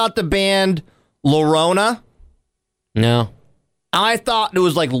heard about the band Lorona? No. I thought it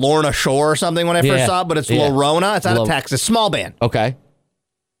was like Lorna Shore or something when I first saw it, but it's Lorona. It's out of Texas. Small band. Okay.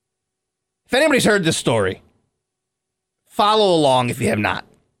 If anybody's heard this story, follow along if you have not.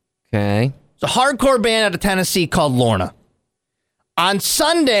 Okay. It's a hardcore band out of Tennessee called Lorna. On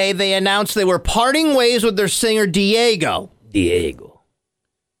Sunday, they announced they were parting ways with their singer Diego.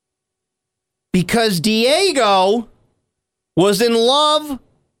 Because Diego was in love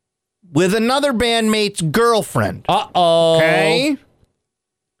with another bandmate's girlfriend. Uh-oh. Okay?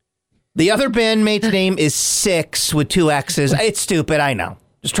 The other bandmate's name is Six with 2 X's. It's stupid, I know.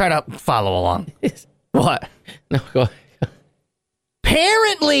 Just try to follow along. What? No, go ahead.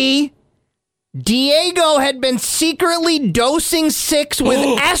 Apparently, Diego had been secretly dosing Six with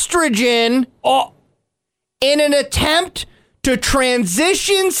estrogen in an attempt to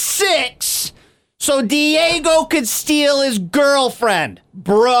transition Six so Diego could steal his girlfriend.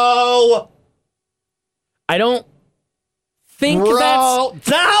 Bro. I don't think that's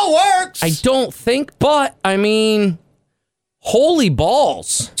how it works. I don't think, but I mean, holy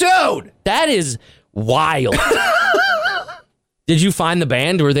balls. Dude. That is wild. Did you find the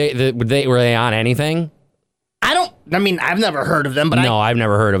band? Were they on anything? I've never heard of them, but I've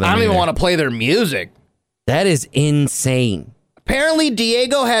never heard of them. I don't even want to play their music. That is insane. Apparently,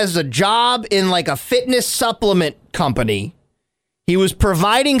 Diego has a job in like a fitness supplement company. He was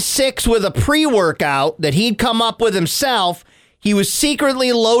providing Six with a pre-workout that he'd come up with himself. He was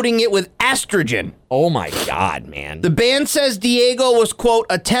secretly loading it with estrogen. Oh my God, man. The band says Diego was, quote,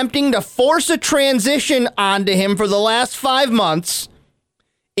 attempting to force a transition onto him for the last 5 months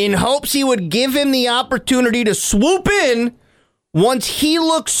in hopes he would give him the opportunity to swoop in once he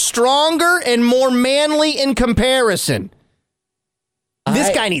looks stronger and more manly in comparison. This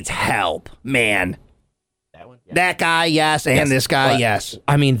guy needs help, man. That guy, yes, and this guy, yes.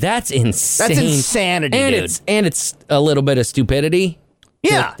 I mean, that's insane. That's insanity, dude. It's a little bit of stupidity.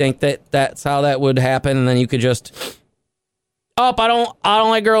 Yeah. To think that's how that would happen, and then you could just, I don't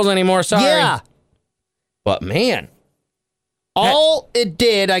like girls anymore, sorry. Yeah. But, man. All it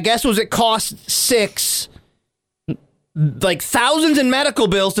did, I guess, was it cost Six like thousands in medical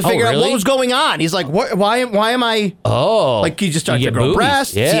bills to figure out what was going on. He's like, why am I? Like you just start to grow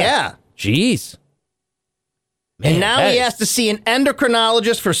breasts. Yeah. Jeez. Man, and now he has to see an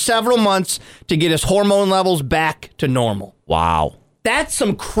endocrinologist for several months to get his hormone levels back to normal. Wow. That's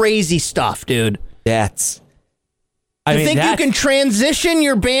some crazy stuff, dude. You think you can transition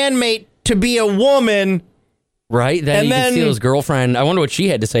your bandmate to be a woman? Right? Then you can steal his girlfriend. I wonder what she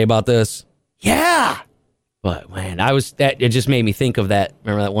had to say about this. Yeah. But, man, it just made me think of that.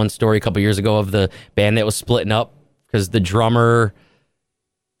 Remember that one story a couple years ago of the band that was splitting up because the drummer,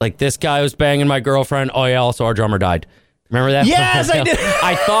 like, this guy was banging my girlfriend. Oh, yeah, also our drummer died. Remember that? Yes, I did.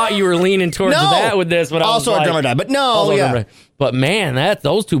 I thought you were leaning towards that with this, but also our drummer died. But no, yeah. But man,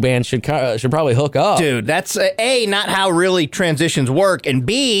 those two bands should probably hook up, dude. That's A, not how really transitions work, and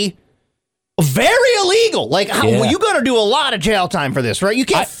B, very illegal. Like, you got to do a lot of jail time for this, right? You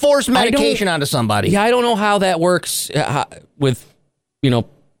can't force medication onto somebody. Yeah, I don't know how that works with,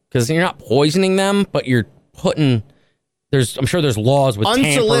 because you're not poisoning them, but you're putting. I'm sure there's laws with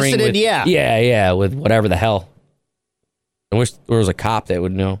unsolicited, tampering. Yeah, with whatever the hell. I wish there was a cop that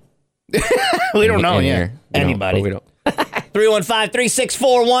would know. We don't know here. Anybody. We don't.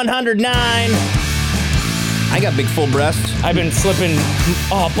 315-364-109. I got big full breasts. I've been slipping.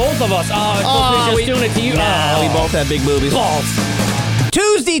 Oh, both of us. Just doing it to you. We both have big boobies. Balls.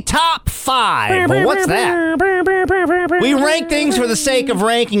 Tuesday top 5. Well, what's that? We rank things for the sake of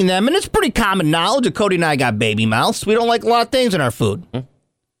ranking them, and it's pretty common knowledge that Cody and I got baby mouths. We don't like a lot of things in our food.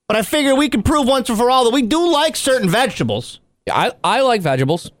 But I figure we can prove once and for all that we do like certain vegetables. Yeah, I like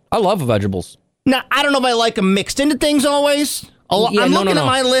vegetables. I love vegetables. Now, I don't know if I like them mixed into things always. I'm looking at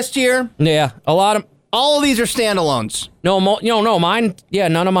my list here. Yeah, a lot of All of these are standalones. No, mine. Yeah,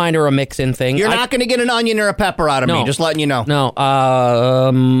 none of mine are a mix-in thing. You're not going to get an onion or a pepper out of me. Just letting you know. No.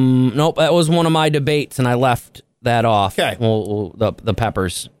 Nope. That was one of my debates, and I left that off. Okay. Well, the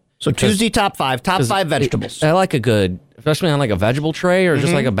peppers. So Tuesdee top five vegetables. I like a good, especially on like a vegetable tray or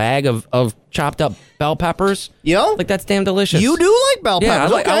just like a bag of chopped up bell peppers. Yo, like that's damn delicious. You do like bell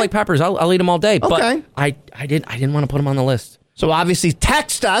peppers? I like peppers. I'll eat them all day. Okay. But I didn't want to put them on the list. So obviously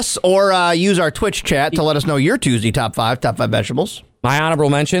text us or use our Twitch chat to let us know your Tuesdee top five vegetables. My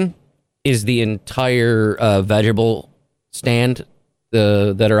honorable mention is the entire vegetable stand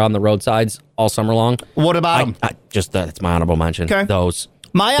that are on the roadsides all summer long. What about them? That's my honorable mention. Okay. Those.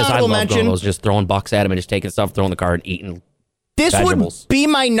 My honorable mention. Those, just throwing bucks at them and just taking stuff, throwing the car and eating. This vegetables. Would be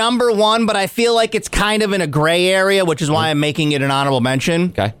my number one, but I feel like it's kind of in a gray area, which is why I'm making it an honorable mention.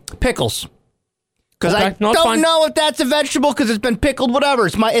 Okay. Pickles. Because I don't know if that's a vegetable because it's been pickled, whatever.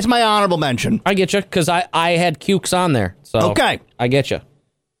 It's my honorable mention. I get you, because I had cukes on there. So okay. I get you.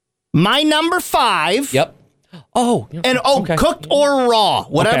 My number 5. Yep. Cooked or raw.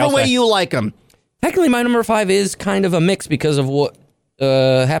 Whatever way you like them. Technically, my number 5 is kind of a mix because of what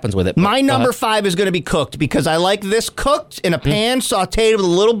happens with it. My number 5 is going to be cooked because I like this cooked in a pan, sauteed with a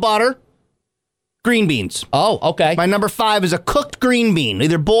little butter. Green beans. Oh, okay. My number 5 is a cooked green bean,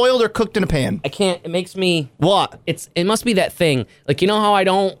 either boiled or cooked in a pan. I can't. It makes me. What? It must be that thing. Like, you know how I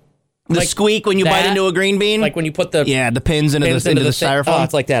don't. The squeak when you bite into a green bean? Like when you put the pins into the styrofoam. Oh,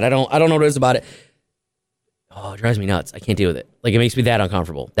 it's like that. I don't know what it is about it. Oh, it drives me nuts. I can't deal with it. Like, it makes me that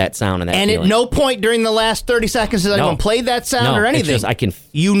uncomfortable. That sound and that feeling. At no point during the last 30 seconds did I even play that sound or anything. It's just, I can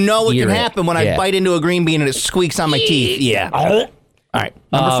You know it can happen when I bite into a green bean and it squeaks on my teeth. Yeah. All right.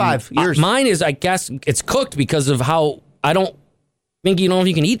 Number 5. Yours. Mine is, I guess, it's cooked because of how I don't think if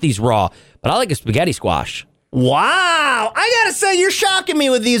you can eat these raw, but I like a spaghetti squash. Wow. I got to say, you're shocking me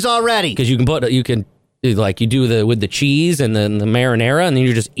with these already. Because you do with the cheese and then the marinara, and then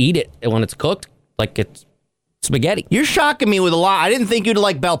you just eat it when it's cooked like it's spaghetti. You're shocking me with a lot. I didn't think you'd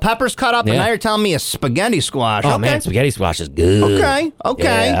like bell peppers cut up, and now you're telling me a spaghetti squash. Oh, man, spaghetti squash is good.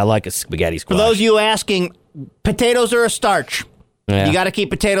 Okay. Yeah, I like a spaghetti squash. For those of you asking, potatoes are a starch. Yeah. You got to keep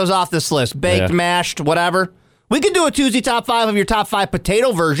potatoes off this list. Baked, mashed, whatever. We could do a Tuesdee top 5 of your top 5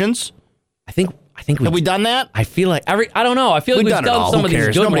 potato versions. I think have we done that? I feel like I don't know. I feel like we've done some of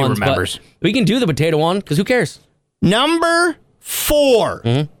these good ones. Remembers. But we can do the potato one because who cares? Number 4.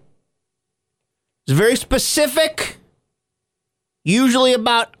 It's very specific. Usually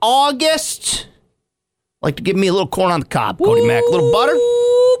about August. Like to give me a little corn on the cob, Cody Mack. A little butter.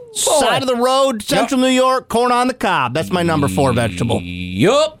 Side of the road, Central New York, corn on the cob. That's my number 4 vegetable.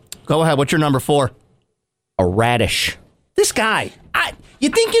 Yup. Go ahead. What's your number 4? A radish. This guy. You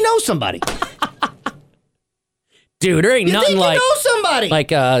think you know somebody. Dude, there ain't nothing like... You know somebody. Like,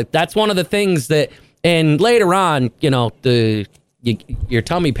 that's one of the things that... And later on, your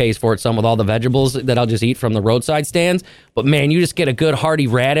tummy pays for it some with all the vegetables that I'll just eat from the roadside stands. But, man, you just get a good hearty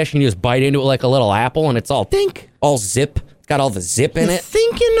radish and you just bite into it like a little apple and it's all zip. It's got all the zip in it.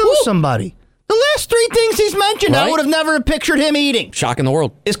 Think you know somebody. The last 3 things he's mentioned, I would have never pictured him eating. Shocking the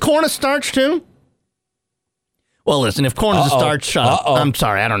world. Is corn a starch, too? Well, listen, if corn is a starch, shut up. I'm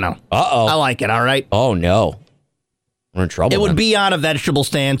sorry, I don't know. I like it, all right? Oh, no. We're in trouble. It would be on a vegetable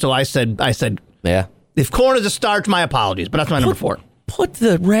stand, so I said, yeah. If corn is a starch, my apologies, but that's my number 4. Put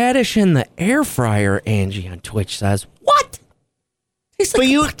the radish in the air fryer, Angie on Twitch says. What?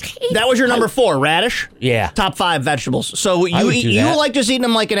 That was your number 4, radish? Yeah. Top 5 vegetables. So you like just eating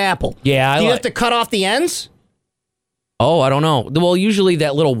them like an apple? Yeah. Do you have to cut off the ends? Oh, I don't know. Well, usually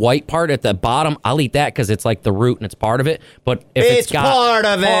that little white part at the bottom, I'll eat that because it's like the root and it's part of it. But if it's got part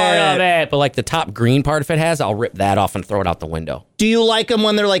of it, but like the top green part, if it has, I'll rip that off and throw it out the window. Do you like them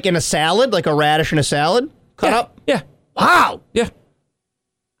when they're like in a salad, like a radish in a salad, cut up? Yeah. Wow. Yeah.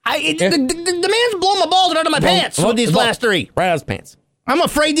 The man's blowing my balls out of my pants with these last 3. Right out of his pants. I'm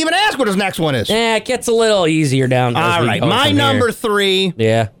afraid to even ask what his next one is. Yeah, it gets a little easier down. All right, my number 3.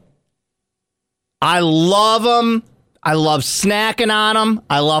 Yeah. I love them. I love snacking on them.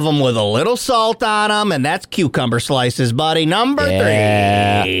 I love them with a little salt on them, and that's cucumber slices, buddy. Number 3.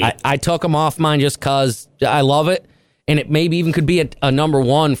 I took them off mine just because I love it, and it maybe even could be a number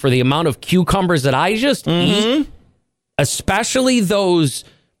 1 for the amount of cucumbers that I just eat, especially the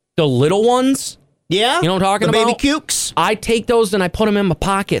little ones. Yeah? You know what I'm talking about? The baby cukes? I take those and I put them in my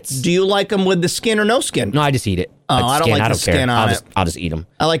pockets. Do you like them with the skin or no skin? No, I just eat it. Oh, I don't like the skin on it. I'll just eat them.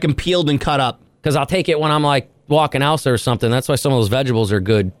 I like them peeled and cut up. Because I'll take it when I'm like walking out or something. That's why some of those vegetables are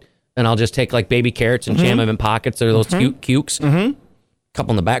good. And I'll just take like baby carrots and jam them in pockets or those cukes.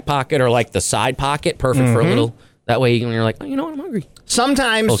 Couple in the back pocket or like the side pocket. Perfect for a little... That way, when you're like, oh, you know what, I'm hungry.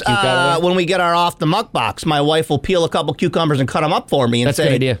 Sometimes when we get our off the muck box, my wife will peel a couple cucumbers and cut them up for me and say, a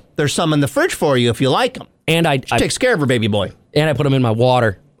good idea. There's some in the fridge for you if you like them. And she takes care of her baby boy. And I put them in my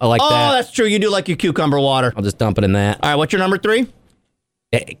water. I like that. Oh, that's true. You do like your cucumber water. I'll just dump it in that. All right, what's your number 3?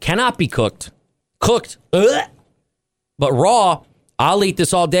 It cannot be cooked. Cooked. Ugh. But raw, I'll eat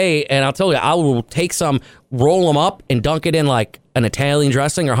this all day, and I'll tell you, I will take some, roll them up, and dunk it in like an Italian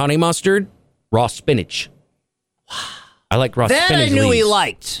dressing or honey mustard. Raw spinach. I like raw spinach leaves. That I knew he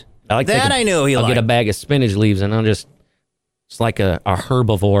liked. I'll get a bag of spinach leaves, and it's like a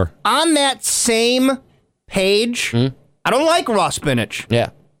herbivore. On that same page, I don't like raw spinach. Yeah.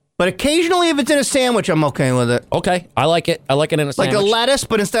 But occasionally, if it's in a sandwich, I'm okay with it. Okay, I like it. I like it in a sandwich. Like a lettuce,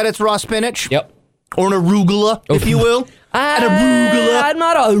 but instead it's raw spinach? Yep. Or an arugula, if you will. An arugula. I'm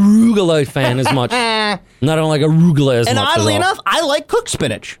not an arugula fan as much. I don't like arugula as much. And oddly enough, I like cooked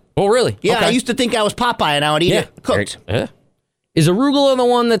spinach. Oh, really? Yeah, okay. I used to think I was Popeye, and I would eat it cooked. Yeah. Is arugula the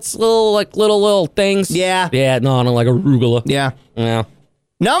one that's little things? Yeah. Yeah, no, I don't like arugula. Yeah. Yeah.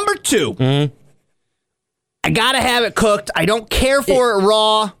 Number 2. I gotta have it cooked. I don't care for it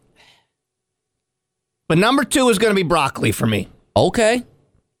raw. But number 2 is going to be broccoli for me. Okay.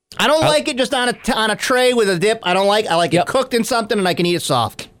 I don't like it just on a tray with a dip. I like it cooked in something, and I can eat it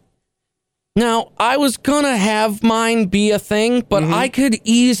soft. Now, I was going to have mine be a thing, but I could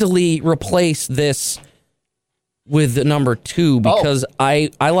easily replace this with the number 2 because I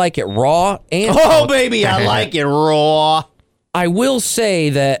like it raw and cooked. Baby, I like it raw. I will say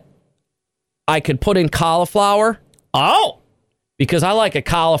that I could put in cauliflower. Oh. Because I like a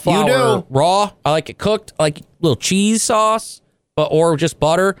cauliflower raw. I like it cooked. I like a little cheese sauce, or just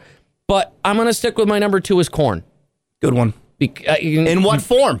butter. But I'm going to stick with my number 2 is corn. Good one. In what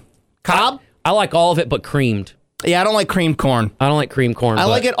form? Cob? I like all of it, but creamed. Yeah, I don't like creamed corn. I don't like creamed corn. I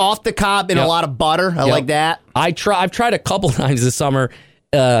like it off the cob in a lot of butter. I like that. I've tried a couple times this summer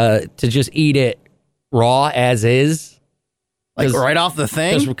to just eat it raw as is. Like right off the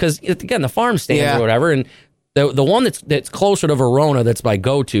thing? Because again, the farm stand or whatever, and the one that's closer to Verona, that's my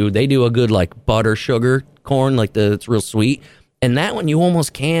go-to, they do a good like butter sugar corn, like it's real sweet. And that one you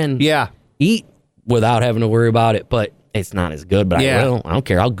almost can eat without having to worry about it, but it's not as good. But I will. I don't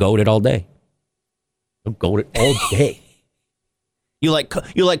care. I'll goat it all day. I'll goat it all day. You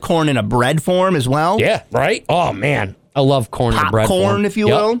like corn in a bread form as well? Yeah, right? Oh, man. I love corn in a bread form. Popcorn, if you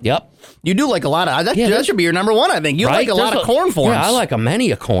will? Yep. You do like a lot of... That should be your number 1, I think. You like a lot of corn forms. Yeah, I like a many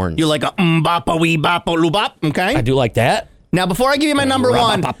of corns. You like a boppa wee boppa loobop, okay? I do like that. Now, before I give you my number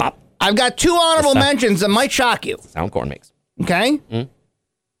 1, I've got 2 honorable mentions that might shock you. Sound corn makes. Okay?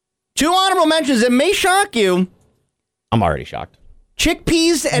 2 honorable mentions that may shock you. I'm already shocked.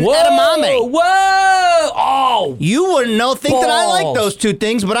 Chickpeas and edamame. Whoa! Oh! You wouldn't think that I like those 2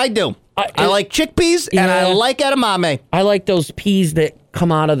 things, but I do. I like chickpeas and I like edamame. I like those peas that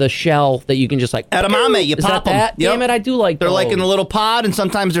come out of the shell that you can just like... Edamame, you pop them. Yep. Damn it, I do like those. They're like in a little pod, and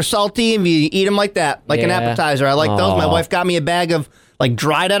sometimes they're salty, and you eat them like that, like an appetizer. I like those. My wife got me a bag of like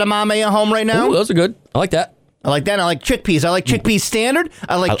dried edamame at home right now. Ooh, those are good. I like that. I like that. I like chickpeas. I like chickpeas standard.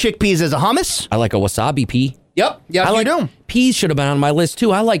 I like chickpeas as a hummus. I like a wasabi pea. Yep. Yeah, you do. Peas should have been on my list,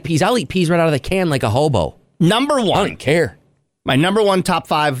 too. I like peas. I'll eat peas right out of the can like a hobo. Number 1. I don't care. My number 1 top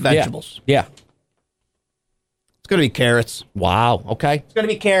 5 vegetables. Yeah. It's going to be carrots. Wow. Okay. It's going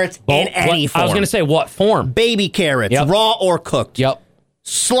to be carrots in any form. I was going to say, what form? Baby carrots, raw or cooked. Yep.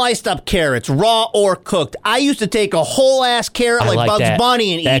 Sliced up carrots, raw or cooked. I used to take a whole ass carrot like Bugs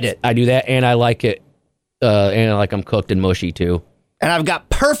Bunny and eat it. I do that, and I like it. And I like them cooked and mushy, too. And I've got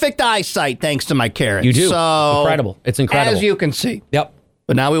perfect eyesight thanks to my carrots. You do. So, incredible. It's incredible. As you can see. Yep.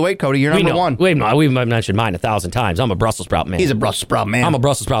 But now we wait, Cody. You're number 1. Wait, no, we've mentioned mine 1,000 times. I'm a Brussels sprout man. He's a Brussels sprout man. I'm a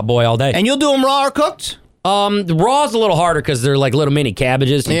Brussels sprout boy all day. And you'll do them raw or cooked? The raw is a little harder because they're like little mini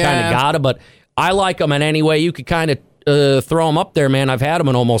cabbages. You kind of gotta, but I like them in any way. You could kind of throw them up there, man. I've had them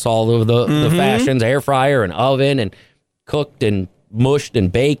in almost all of the fashions, air fryer and oven and cooked and mushed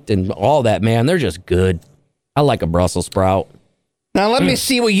and baked and all that, man. They're just good. I like a Brussels sprout. Now, let me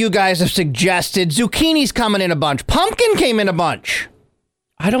see what you guys have suggested. Zucchini's coming in a bunch. Pumpkin came in a bunch.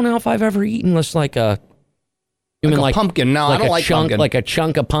 I don't know if I've ever eaten this like a... You mean like pumpkin? No, I don't like pumpkin. Like a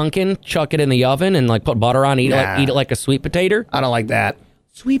chunk of pumpkin, chuck it in the oven and like put butter on, eat it like a sweet potato? I don't like that.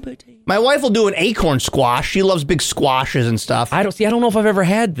 Sweet potato. My wife will do an acorn squash. She loves big squashes and stuff. I don't know if I've ever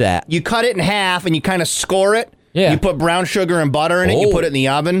had that. You cut it in half and you kind of score it. Yeah. You put brown sugar and butter in it. You put it in the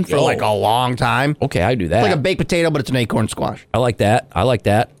oven for like a long time. Okay, I do that. It's like a baked potato, but it's an acorn squash. I like that.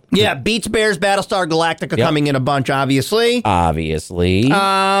 Yeah, Beets, Bears, Battlestar Galactica coming in a bunch, obviously. Obviously.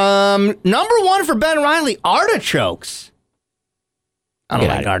 Number 1 for Ben Riley, artichokes. I don't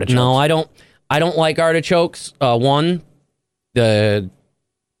like artichokes. No, I don't. I don't like artichokes. One, they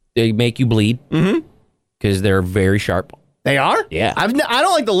make you bleed because they're very sharp. They are? Yeah. I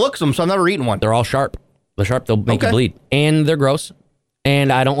don't like the looks of them, so I've never eaten one. They're all sharp. They're sharp. They'll make you bleed. And they're gross.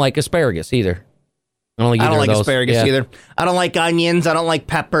 And I don't like asparagus either. I don't like asparagus either. I don't like onions. I don't like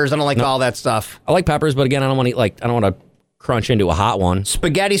peppers. I don't like all that stuff. I like peppers, but again, I don't want to eat I don't want to crunch into a hot one.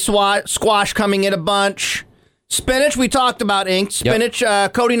 Spaghetti squash coming in a bunch. Spinach, we talked about, Ink. Spinach,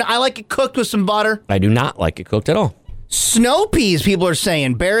 coating. I like it cooked with some butter. I do not like it cooked at all. Snow peas, people are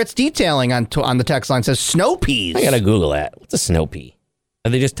saying. Barrett's detailing on the text line says snow peas. I got to Google that. What's a snow pea? Are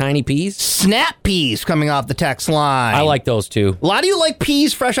they just tiny peas? Snap peas coming off the text line. I like those too. A lot of you like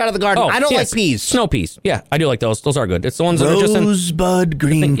peas fresh out of the garden. I don't like peas. Snow peas. Yeah, I do like those. Those are good. It's the ones that are just in... Rosebud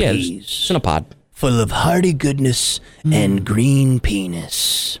green peas. It's in a pod. Full of hearty goodness and green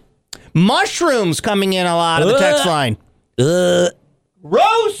penis. Mushrooms coming in a lot of the text line.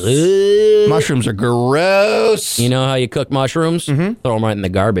 Gross! Mushrooms are gross. You know how you cook mushrooms? Throw them right in the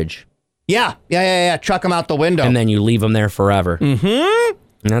garbage. Yeah. Chuck them out the window. And then you leave them there forever.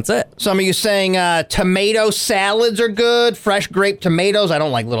 And that's it. Some of you saying tomato salads are good. Fresh grape tomatoes. I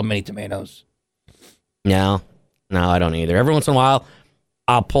don't like little mini tomatoes. No, I don't either. Every once in a while,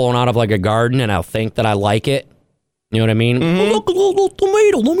 I'll pull one out of like a garden and I'll think that I like it. You know what I mean? Oh, look, a little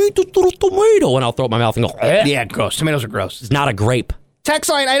tomato. Let me eat this little tomato. And I'll throw it in my mouth and go, Yeah, gross. Tomatoes are gross. It's not a grape.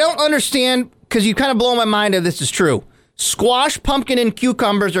 Text line, I don't understand, because you kind of blow my mind if this is true. Squash, pumpkin, and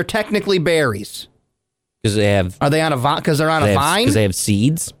cucumbers are technically berries. Because they have... Are they on a vine? Because they're on a vine? Because they have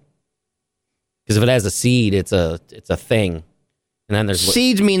seeds. Because if it has a seed, it's a thing. And then there's...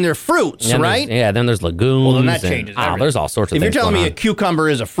 Seeds mean they're fruits, right? Yeah, then there's legumes. Well, then that changes everything. There's all sorts of things. things. If you're telling me a cucumber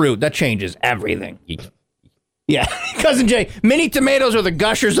is a fruit, that changes everything. Yeah, Cousin Jay, mini tomatoes are the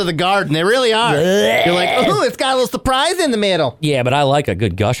gushers of the garden. They really are. You're like, oh, it's got a little surprise in the middle. Yeah, but I like a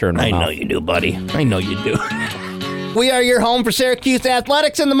good gusher in my mouth. I know you do, buddy. I know you do. We are your home for Syracuse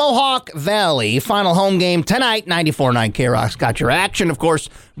Athletics in the Mohawk Valley. Final home game tonight, 94.9 K-Rock's got your action. Of course,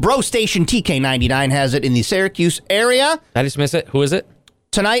 Bro Station TK99 has it in the Syracuse area. I just miss it. Who is it?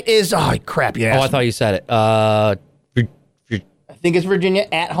 Tonight is, oh, crap, you asked me. I thought you said it. I think it's Virginia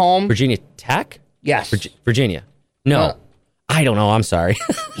at home. Virginia Tech? Yes. Virginia. No. I don't know. I'm sorry.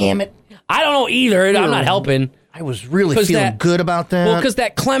 Damn it. I don't know either. I'm not helping. I was really feeling good about that. Well, because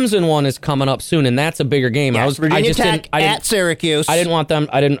that Clemson one is coming up soon, and that's a bigger game. Yes, Virginia Tech at Syracuse. I didn't want them.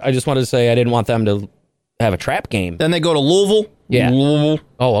 I just wanted to say I didn't want them to have a trap game. Then they go to Louisville. Yeah. Louisville.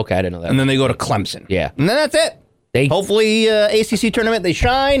 Oh, okay. I didn't know that. And then they go to Clemson. Yeah. And then that's it. Hopefully, ACC tournament, they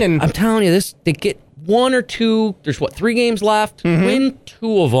shine. And I'm telling you, they get one or two. There's 3 games left. Win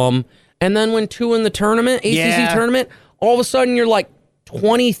 2 of them, and then win 2 in the tournament, ACC tournament. All of a sudden, you're like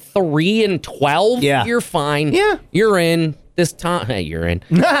 23-12. Yeah. You're fine. Yeah. You're in this time. Hey, you're in.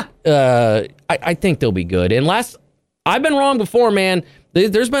 I think they'll be good. And I've been wrong before, man.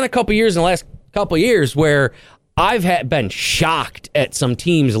 There's been a couple years in the last couple years where I've been shocked at some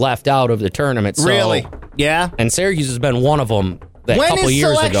teams left out of the tournament. So, really? Yeah. And Syracuse has been one of them. When is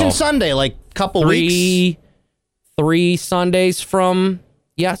Selection Sunday? Like couple weeks? 3 Sundays from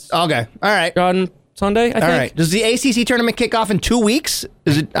yes. Okay. All right. On Sunday, I think. All right. Does the ACC tournament kick off in 2 weeks?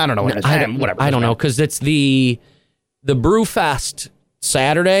 Is it? I don't know. When it is. Whatever. I don't know because it's the Brewfest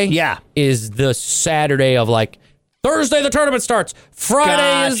Saturday. Yeah. Is the Saturday of like Thursday the tournament starts.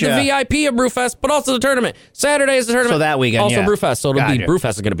 Friday is the VIP of Brewfest, but also the tournament. Saturday is the tournament. So that weekend, also Brewfest. So it'll be Brewfest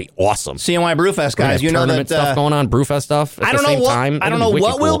is going to be awesome. CNY Brewfest, guys. You know that stuff going on, Brewfest stuff. At the same time. I don't know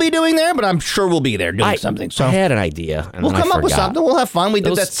what we'll be doing there, but I'm sure we'll be there doing something. So I had an idea. And we'll come up with something. We'll have fun. We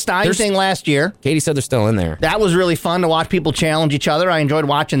did that Stein thing last year. Katie said they're still in there. That was really fun to watch people challenge each other. I enjoyed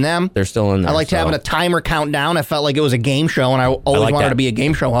watching them. They're still in there. I liked having a timer countdown. I felt like it was a game show, and I always wanted to be a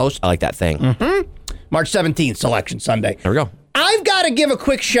game show host. I like that thing. March 17th, Selection Sunday. There we go. I've got to give a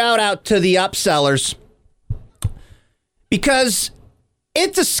quick shout out to the upsellers because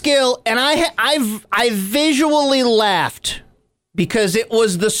it's a skill, and I visually laughed because it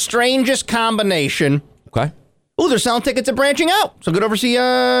was the strangest combination. Okay. Oh, they're selling tickets at Branching Out. So go over see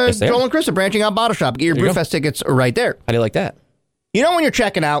Joel and Chris at Branching Out Bottle Shop. Get your Brewfest tickets right there. How do you like that? You know when you're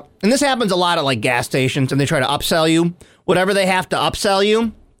checking out, and this happens a lot at like gas stations, and they try to upsell you, whatever they have to upsell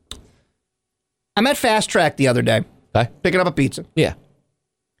you. I'm at Fast Track the other day. Okay. Picking up a pizza. Yeah.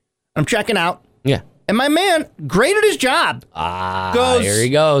 I'm checking out. Yeah. And my man, great at his job. Here he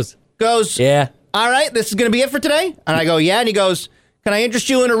goes. Yeah. All right, this is going to be it for today? And I go, yeah. And he goes, can I interest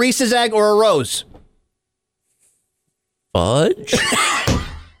you in a Reese's egg or a rose? Fudge?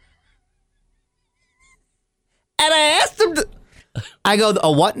 And I asked him, I go, a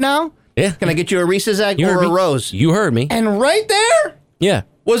what now? Yeah. Can I get you a Reese's egg or a rose? You heard me. And right there, yeah,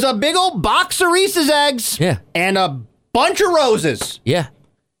 was a big old box of Reese's eggs. Yeah. And a bunch of roses. Yeah.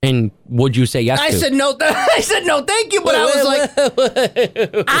 And would you say yes I to? said no. I said no, thank you. But I was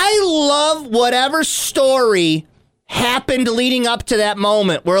like, I love whatever story happened leading up to that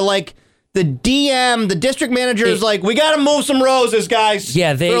moment where like the DM, the district manager is like, we got to move some roses, guys.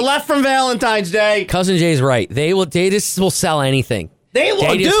 Yeah, they're left from Valentine's Day. Cousin Jay's right. They just will sell anything.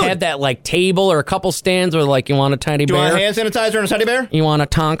 They just had that like table or a couple stands where like you want a teddy bear. Do you want a hand sanitizer and a teddy bear? You want a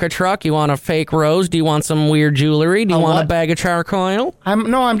Tonka truck? You want a fake rose? Do you want some weird jewelry? Do you want a bag of charcoal?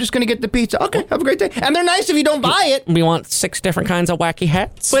 I'm just going to get the pizza. Okay, have a great day. And they're nice if you don't buy it. We want 6 different kinds of wacky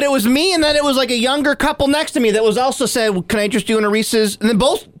hats. But it was me, and then it was like a younger couple next to me that was also said, well, can I interest you in a Reese's? And then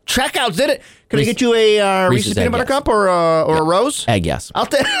both checkouts did it. Can I get you a Reese's peanut butter cup or a rose? Egg, yes. I'll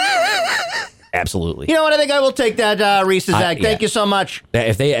take. Absolutely. You know what? I think I will take that Reese's egg. Thank you so much.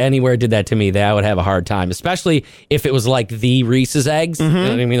 If they anywhere did that to me, I would have a hard time, especially if it was like the Reese's eggs. Mm-hmm. You know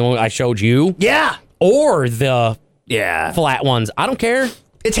what I mean, the one I showed you. Yeah. Or the flat ones. I don't care.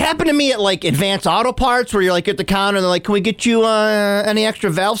 It's happened to me at like Advanced Auto Parts where you're like at the counter and they're like, can we get you any extra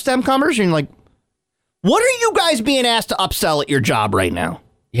valve stem covers? And you're like, what are you guys being asked to upsell at your job right now?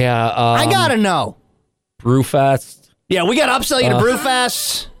 Yeah. I got to know. Brewfest. Yeah, we got to upsell you to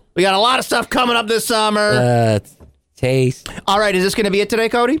Brewfest. We got a lot of stuff coming up this summer. Taste. All right, is this going to be it today,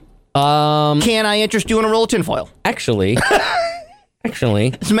 Cody? Can I interest you in a roll of tinfoil? Actually, as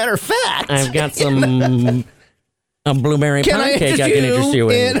a matter of fact, I've got some a blueberry pancake I can interest you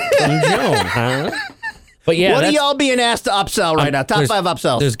in. From Joe, huh? But yeah, what are y'all being asked to upsell right now? Top 5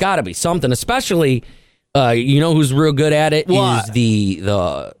 upsells. There's got to be something, especially you know who's real good at it is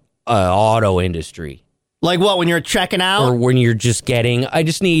the auto industry. Like what, when you're checking out? Or when you're just getting, I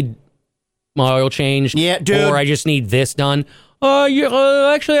just need my oil changed. Yeah, dude. Or I just need this done.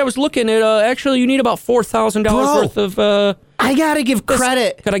 Actually, I was looking at, actually, you need about $4,000 worth of... I got to give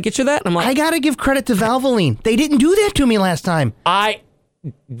credit. Could I get you that? And I'm like, I got to give credit to Valvoline. They didn't do that to me last time.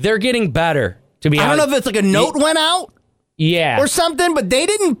 They're getting better, to be honest. I don't know if it's like a note went out. Yeah. Or something, but they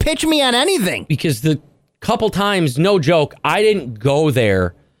didn't pitch me on anything. Because the couple times, no joke, I didn't go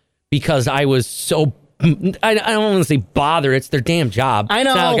there because I was so... I don't want to say bother. It's their damn job. I know.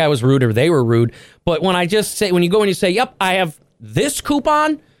 It's not like I was rude or they were rude. But when I just say, when you go and you say, yep, I have this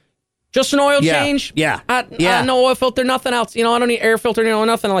coupon, just an oil change. Yeah. No oil filter, nothing else. You know, I don't need air filter,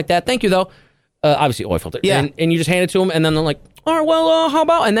 nothing like that. Thank you, though. Obviously, oil filter. Yeah. And you just hand it to them, and then they're like, all right, well, how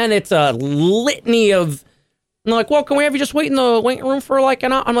about? And then it's a litany of, and they're like, well, can we have you just wait in the waiting room for like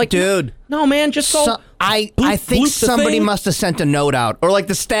an hour? I'm like, dude. No, man, just go. I think somebody must have sent a note out. Or like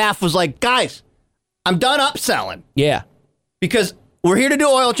the staff was like, guys, I'm done upselling. Yeah. Because we're here to do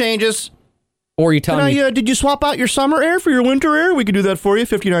oil changes. Or you tell me, did you swap out your summer air for your winter air? We could do that for you,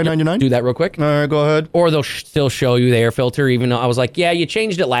 $59.99. Do that real quick. All right, go ahead. Or they'll still show you the air filter, even though I was like, yeah, you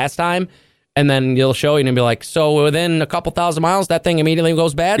changed it last time. And then they'll show you and be like, so within a couple thousand miles, that thing immediately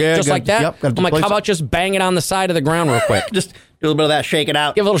goes bad? Yeah, just like that? Yep, I'm like, how about just bang it on the side of the ground real quick? Just do a little bit of that, shake it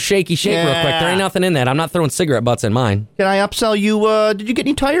out. Give a little shaky shake real quick. There ain't nothing in that. I'm not throwing cigarette butts in mine. Can I upsell you? Did you get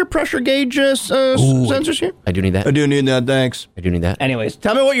any tire pressure gauge sensors here? I do need that. I do need that, thanks. I do need that. Anyways,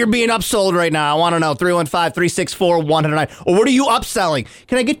 tell me what you're being upsold right now. I want to know. 315-364-109. Or what are you upselling?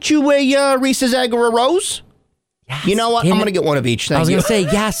 Can I get you a Reese's egg or a rose? Yes. You know what? I'm going to get one of each. Thank I was you. going to say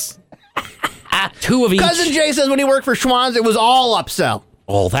yes. 2 of each. Cousin Jay says when he worked for Schwann's, it was all upsell.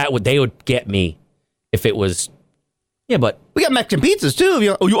 Oh, they would get me if it was. Yeah, but we got Mexican pizzas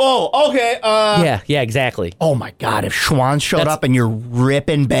too. Okay. Yeah, exactly. Oh my God! If Schwann's showed up and you're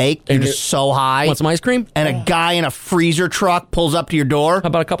ripping baked, you're just so high. Want some ice cream? And a guy in a freezer truck pulls up to your door. How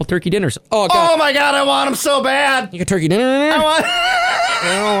about a couple turkey dinners? Oh God! Oh my God! I want them so bad. You got turkey dinner in there?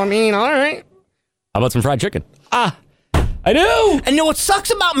 I mean, all right. How about some fried chicken? I do. And you know what sucks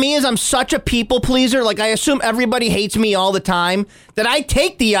about me is I'm such a people pleaser. Like I assume everybody hates me all the time. That I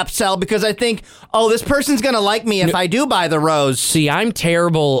take the upsell because I think, oh, this person's gonna like me if I do buy the rose. See, I'm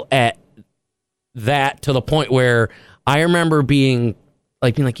terrible at that to the point where I remember being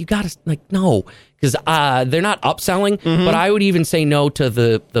like, you gotta no, because they're not upselling. Mm-hmm. But I would even say no to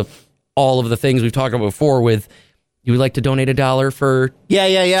the all of the things we've talked about before with. You would like to donate $1 for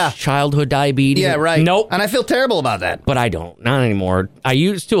childhood diabetes? Yeah, right. Nope. And I feel terrible about that. But I don't. Not anymore. I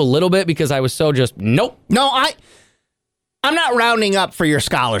used to a little bit because I was so just, nope. No, I'm not rounding up for your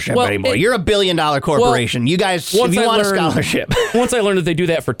scholarship anymore. You're $1 billion corporation. You guys, if you want a scholarship. Once I learned that they do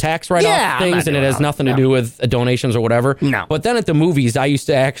that for tax write-off things and it has nothing to do with donations or whatever. No. But then at the movies, I used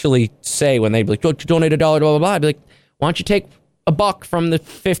to actually say when they'd be like, donate $1, blah, blah, blah. I'd be like, why don't you take $1 from the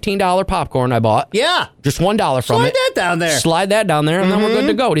 $15 popcorn I bought. Yeah. Just $1 from it. Slide that down there. Slide that down there, and then we're good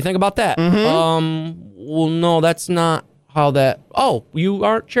to go. What do you think about that? Mm-hmm. Well, no, that's not how that. Oh, you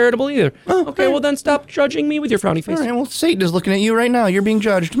aren't charitable either. Oh, okay, well then stop judging me with your frowny face. All right, well, Satan is looking at you right now. You're being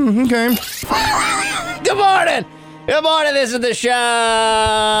judged. Okay. Good morning. Good morning. This is the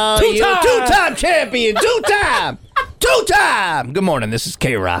show. Two-time champion. Two-time. Good morning. This is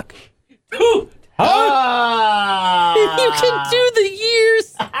K-Rock. You can do the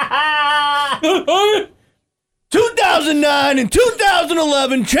years. 2009 and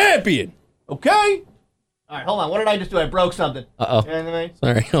 2011 champion. Okay? All right, hold on. What did I just do? I broke something. Uh-oh.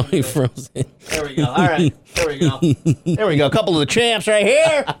 Sorry, you froze it. There we go. All right. There we go. There we go. A couple of the champs right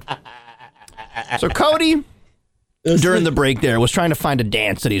here. So Cody, during the break there, was trying to find a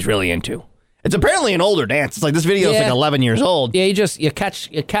dance that he's really into. It's apparently an older dance. It's like this video is like 11 years old. Yeah, you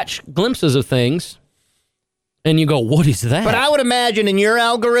catch glimpses of things, and you go, what is that? But I would imagine in your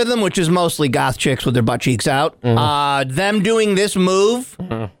algorithm, which is mostly goth chicks with their butt cheeks out, them doing this move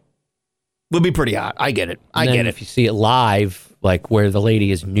would be pretty hot. I get it. I get it. If you see it live, like where the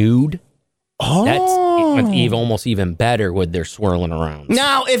lady is nude, that's almost even better with their swirling around.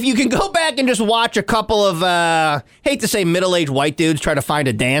 Now, if you can go back and just watch a couple of, hate to say middle-aged white dudes try to find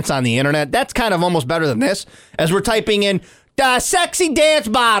a dance on the internet, that's kind of almost better than this, as we're typing in sexy dance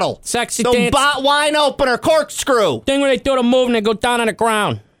bottle. Sexy dance. Wine opener, corkscrew. Thing where they do the move and they go down on the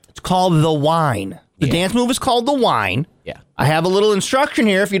ground. It's called the wine. The dance move is called the wine. Yeah. I have a little instruction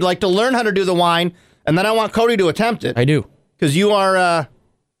here if you'd like to learn how to do the wine, and then I want Cody to attempt it. I do. Because you are,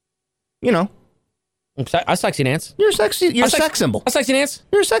 a sexy dance. You're sexy. You're a sex symbol. A sexy dance.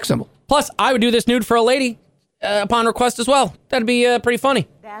 You're a sex symbol. Plus, I would do this nude for a lady upon request as well. That'd be pretty funny.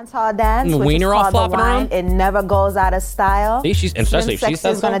 Dance hall dance, which wiener is all called flopping the wine. around. It never goes out of style. See, especially if she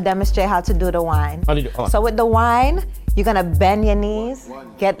says is going to demonstrate how to do the wine. How do you do? So with the wine, you're going to bend your knees,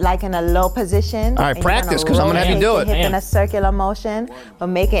 get like in a low position. All right, practice, because I'm going to have you do it. Hip in a circular motion, but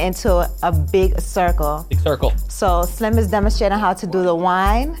make it into a big circle. Big circle. So Slim is demonstrating how to do the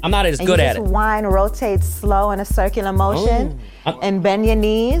wine. I'm not as good at it. Wine rotates slow in a circular motion. And bend your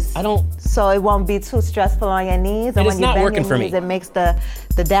knees. So it won't be too stressful on your knees. And it's not working for me. It makes the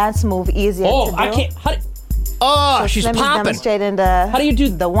dance move easier to do. I can't. So she's Slim popping. Is demonstrating how do you do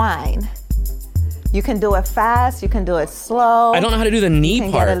the wine? You can do it fast. You can do it slow. I don't know how to do the knee part.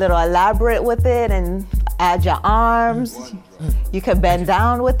 You can part. get a little elaborate with it and add your arms. You can bend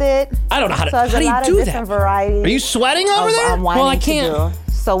down with it. I don't know how to. So there's how do a you lot do of different varieties. Are you sweating over there? Well, I can't.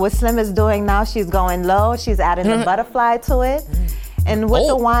 So what Slim is doing now, she's going low. She's adding the butterfly to it. And with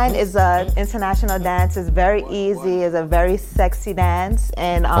the wine is an international dance. It's very easy. It's a very sexy dance.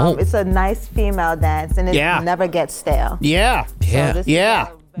 And it's a nice female dance. And it never gets stale. Yeah.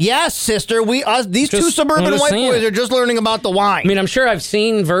 Yes, sister. These two suburban white boys are just learning about the wine. I mean, I'm sure I've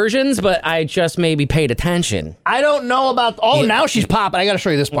seen versions, but I just maybe paid attention. I don't know about. Now she's popping. I got to show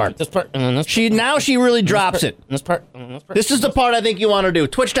you this part. This part. Now she really drops it. This part. This is the part I think you want to do.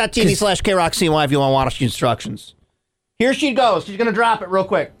 Twitch.tv/KRockCY if you want to watch the instructions. Here she goes. She's going to drop it real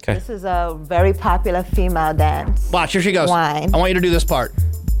quick. Okay. This is a very popular female dance. Watch. Here she goes. Wine. I want you to do this part.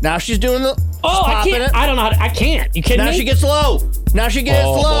 Now she's doing the. I can't. I don't know how to. I can't. You kidding me? Now she gets low. Now she gets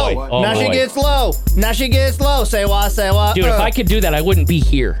low. Now she gets low. Now she gets low. Say what? Say what? Dude, if I could do that, I wouldn't be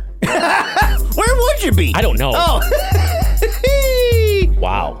here. Where would you be? I don't know. Oh.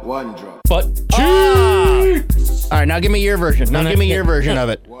 Wow. One drop. But. All right, now give me your version. Now give me your version of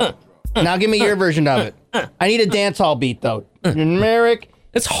it. Now give me your version of it. I need a dance hall beat, though. Generic.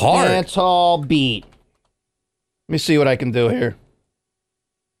 It's hard. Dance hall beat. Let me see what I can do here.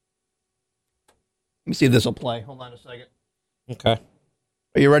 Let me see if this will play. Hold on a second. Okay.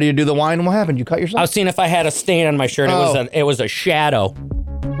 Are you ready to do the wine? What happened? You cut yourself? I was seeing if I had a stain on my shirt. It was a shadow.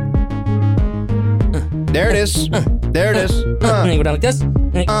 There it is. There it is. You go down like this.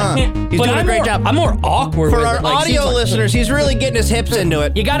 He's doing a great job. I'm more awkward. For our audio listeners, he's really getting his hips into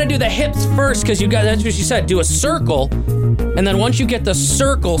it. You got to do the hips first because that's what she said. Do a circle, and then once you get the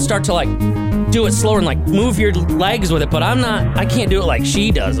circle, start to do it slower and move your legs with it. But I can't do it like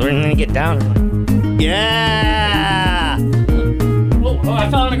she does. We're gonna get down. Yeah. Oh, I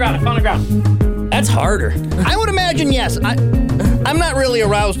fell on the ground. That's harder. I would imagine, yes. I'm not really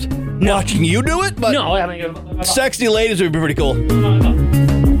aroused watching you do it, but sexy ladies would be pretty cool.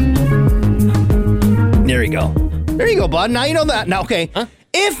 There you go. There you go, bud. Now you know that. Now, okay. Huh?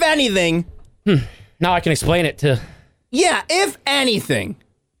 If anything. Now I can explain it to. Yeah, if anything,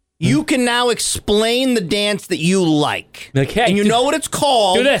 you can now explain the dance that you like. Okay. And you know what it's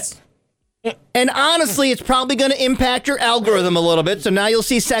called. Do this. And honestly, it's probably going to impact your algorithm a little bit. So now you'll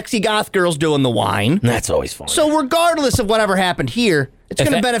see sexy goth girls doing the wine. That's always fun. So regardless of whatever happened here, it's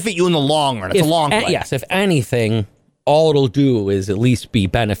going to benefit you in the long run. It's a long play. Yes, if anything, all it'll do is at least be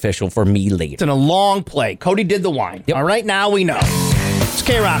beneficial for me later. It's in a long play. Cody did the wine. Yep. All right, now we know. It's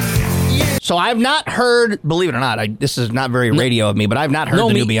K-Rock. So I've not heard, believe it or not, this is not very radio of me, but I've not heard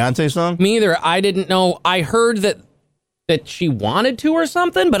the new Beyonce song. Me either. I didn't know. I heard that she wanted to or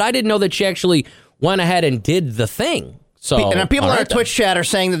something, but I didn't know that she actually went ahead and did the thing. So, and people in our Twitch chat are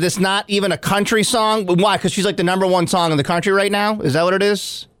saying that this is not even a country song. Why? Because she's like the number one song in the country right now? Is that what it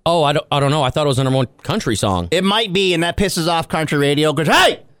is? Oh, I don't know. I thought it was the number one country song. It might be, and that pisses off country radio because,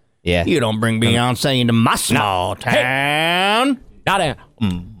 hey, you don't bring Beyonce into my small town. Not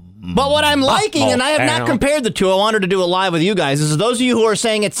but what I'm liking, and I have not compared the two, I wanted to do it live with you guys, is those of you who are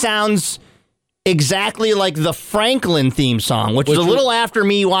saying it sounds exactly like the Franklin theme song, which is a little after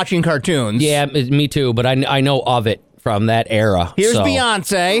me watching cartoons. Yeah, me too, but I know of it from that era. Here's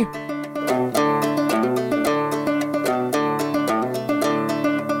Beyonce.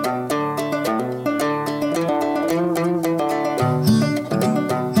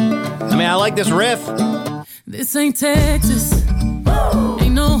 I mean, I like this riff. This ain't Texas.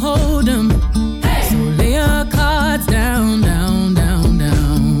 Ain't no hold 'em. So lay your cards down, down, down,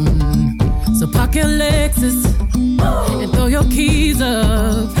 down. So park your Lexus and throw your keys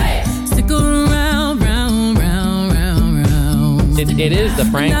up. Stick around, round, round, round, round. It is the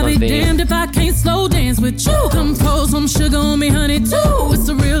Franklin I'll be theme. damned if I can't slow dance with you. Come pour some sugar on me, honey, too. It's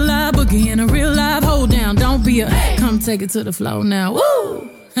a real live boogie and a real live hold down. Don't be come take it to the floor now. Woo!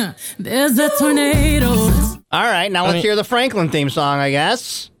 There's a tornado. All right, now let's hear the Franklin theme song, I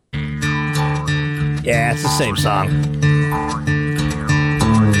guess. Yeah, it's the same song.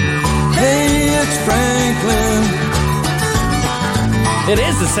 Hey, it's Franklin. It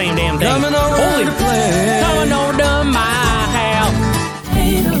is the same damn thing. Coming over to play. Coming over to my house.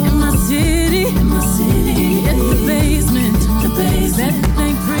 In my city, in the basement, that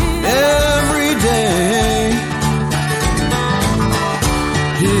thing pretty. Every day,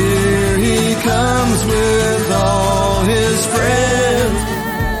 here he comes with all his friends.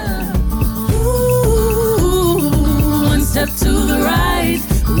 Ooh, one step to the right,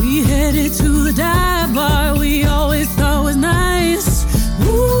 we headed to the dive bar we always thought was nice.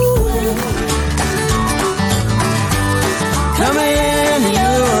 Ooh. Coming into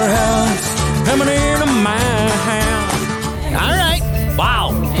your house, coming into my house. All right. Wow.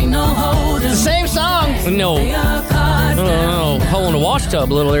 Ain't no holding. The same song. No. Hole in the wash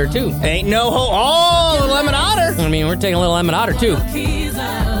tub a little there, too. Ain't no hole. Oh, the lemon otter. I mean, we're taking a little lemon otter, too.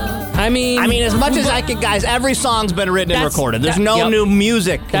 I mean, as much as I could, guys, every song's been written and recorded. There's no new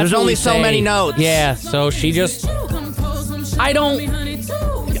music. There's only so many notes. Yeah, so she just... I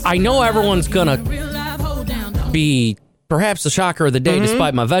know everyone's gonna be perhaps the shocker of the day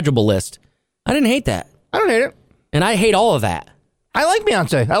despite my vegetable list. I didn't hate that. I don't hate it. And I hate all of that. I like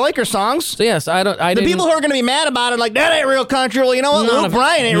Beyonce. I like her songs. So yes, the people who are going to be mad about it, like, that ain't real country. Well, you know what? Luke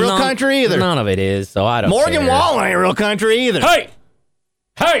Bryan ain't real country either. None of it is, so I don't Morgan care. Wallen ain't real country either.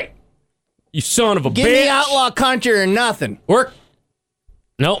 Hey! You son of a bitch. Give me outlaw country or nothing.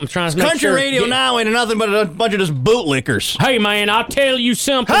 Nope, I'm trying to make country sure. radio now ain't nothing but a bunch of just bootlickers. Hey, man, I'll tell you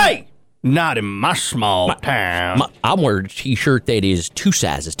something. Hey! Not in my small town. I'm wearing a T-shirt that is 2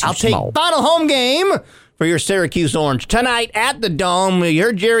 sizes too small. I'll take final home game for your Syracuse Orange tonight at the Dome. You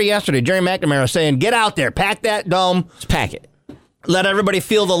heard Jerry yesterday, Jerry McNamara, saying, get out there, pack that Dome. Let's pack it. Let everybody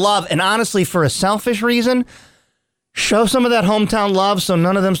feel the love. And honestly, for a selfish reason, show some of that hometown love so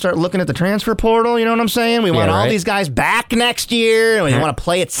none of them start looking at the transfer portal. You know what I'm saying? We want all these guys back next year, and we want to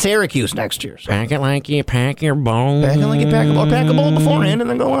play at Syracuse next year. So. Pack it like you pack your bowl. Pack it like you pack a bowl. Pack a bowl beforehand and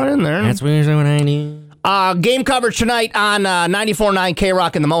then go on in there. That's usually what I do. Game coverage tonight on 94.9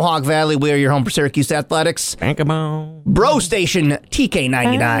 K-Rock in the Mohawk Valley. We are your home for Syracuse Athletics. Pack a bowl. Bro Station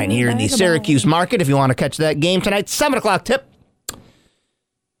TK99 here in the Syracuse market. If you want to catch that game tonight, 7 o'clock tip.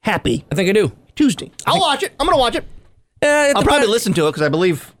 Happy. I think I do. Tuesday. I'll watch it. I'm going to watch it. I'll probably listen to it because I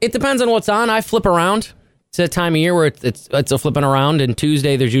believe... It depends on what's on. I flip around. It's a time of year where it's a flipping around, and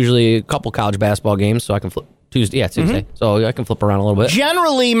Tuesday there's usually a couple college basketball games, so I can flip. Tuesday. So I can flip around a little bit.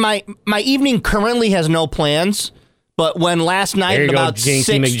 Generally, my evening currently has no plans, but when last night at about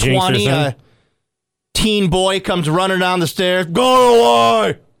 6:20, a teen boy comes running down the stairs, go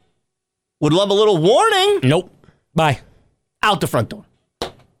away! Would love a little warning. Nope. Bye. Out the front door.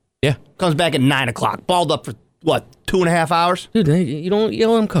 Yeah. Comes back at 9 o'clock. Balled up for, 2.5 hours? Dude, you let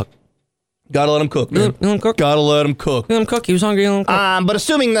him cook. Gotta let him cook, man. Let him cook? Gotta let him cook. Let him cook. He was hungry. Let him cook. But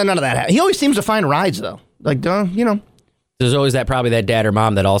assuming that none of that happens. He always seems to find rides, though. Like, There's always probably that dad or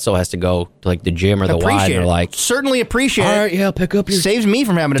mom that also has to go to, like, the gym or the Y, and they're like... Certainly appreciate it. All right, yeah, pick up your... Saves me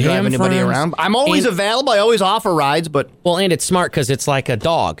from having to drive anybody around. I'm always available. I always offer rides, but... Well, and it's smart because it's like a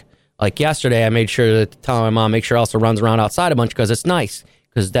dog. Like yesterday, I made sure to tell my mom, make sure Elsa runs around outside a bunch because it's nice.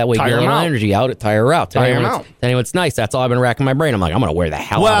 Because that way you get a little energy out, tire her out. Tire her out. Then it's nice. That's all I've been racking my brain. I'm like, I'm going to wear the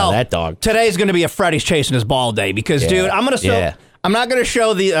hell out of that dog. Today's going to be a Freddy's chasing his ball day because, dude, I'm going to show... I'm not going to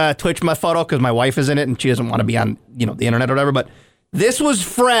show the Twitch my photo because my wife is in it and she doesn't want to be on the internet or whatever, but this was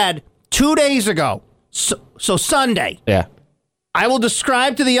Fred 2 days ago. So Sunday. Yeah. I will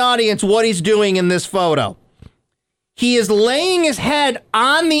describe to the audience what he's doing in this photo. He is laying his head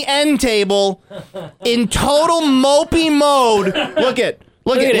on the end table in total mopey mode.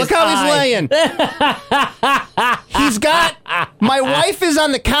 Look how he's laying. He's got, my wife is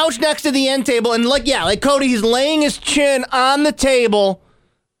on the couch next to the end table, and like Cody, he's laying his chin on the table,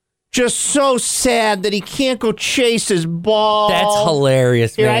 just so sad that he can't go chase his ball. That's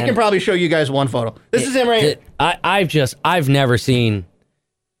hilarious, man. Here, I can probably show you guys one photo. This is him right here. I've never seen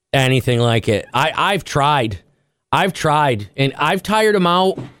anything like it. I've tried, and I've tired him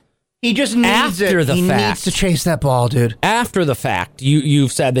out. He just needs after the fact. He needs to chase that ball, dude. After the fact,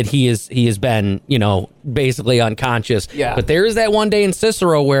 you've said that he has been, basically unconscious. Yeah. But there is that one day in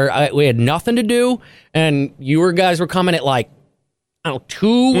Cicero where we had nothing to do, and you guys were coming at like, I don't know,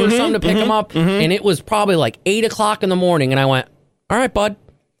 2 or something to pick him up, and it was probably like 8 o'clock in the morning, and I went, all right, bud.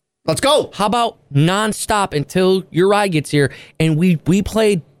 Let's go. How about nonstop until your ride gets here? And we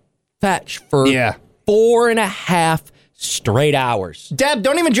played fetch for 4.5 straight hours. Deb,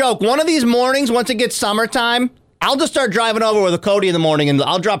 don't even joke. One of these mornings, once it gets summertime, I'll just start driving over with a Cody in the morning, and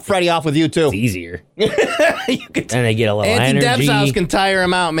I'll drop Freddie off with you, too. It's easier. And they get a little Auntie energy. Deb's house can tire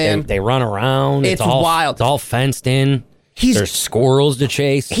him out, man. They run around. It's all wild. It's all fenced in. There's squirrels to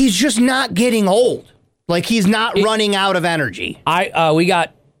chase. He's just not getting old. Like, he's not running out of energy. We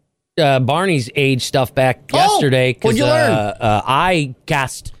got Barney's age stuff back yesterday. What'd you learn? I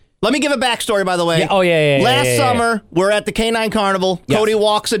guessed... Let me give a backstory, by the way. Yeah. Last summer, we're at the Canine Carnival. Yes. Cody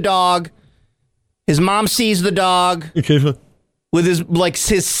walks a dog. His mom sees the dog with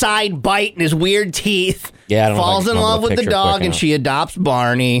his side bite and his weird teeth. Yeah, I don't falls in love with the dog, and she adopts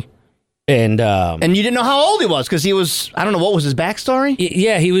Barney. And you didn't know how old he was because he was, I don't know, what was his backstory?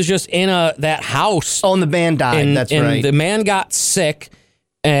 Yeah, he was just in that house. Oh, and the man died. That's right. And the man got sick,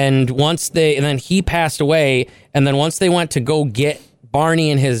 and then he passed away. And then once they went to go get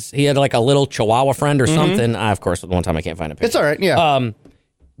Barney and he had like a little Chihuahua friend or something. Of course, one time I can't find a picture. It's all right, yeah.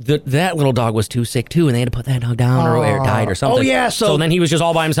 That little dog was too sick too, and they had to put that dog down or it died or something. Oh yeah, so then he was just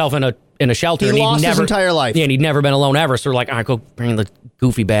all by himself in a shelter. He lost his entire life. Yeah, and he'd never been alone ever. So we're like, all right, go bring the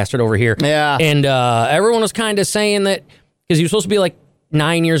goofy bastard over here. Yeah, and everyone was kind of saying that because he was supposed to be like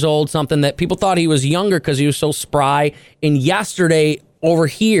 9 years old, something that people thought he was younger because he was so spry. And yesterday, over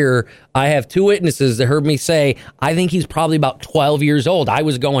here, I have 2 witnesses that heard me say, I think he's probably about 12 years old. I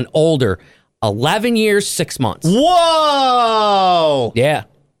was going older. 11 years, 6 months. Whoa! Yeah.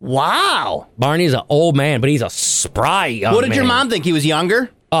 Wow. Barney's an old man, but he's a spry young man. What did your mom think? He was younger?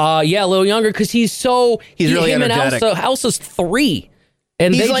 Yeah, a little younger because he's really him energetic. And Elsa's 3.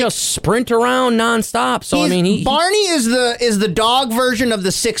 And they just sprint around nonstop. So Barney is the dog version of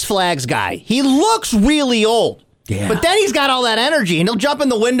the Six Flags guy. He looks really old. Yeah. But then he's got all that energy, and he'll jump in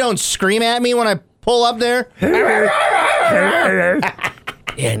the window and scream at me when I pull up there. Yeah,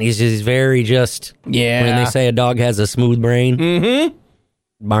 and he's very just... Yeah. When they say a dog has a smooth brain,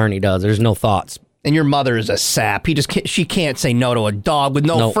 Barney does. There's no thoughts. And your mother is a sap. She can't say no to a dog with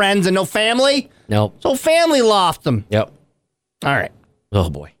no friends and no family. Nope. So family loft them. Yep. All right. Oh,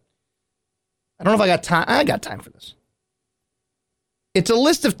 boy. I don't know if I got time. I got time for this. It's a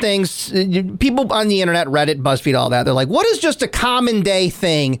list of things, people on the internet, Reddit, BuzzFeed, all that, they're like, what is just a common day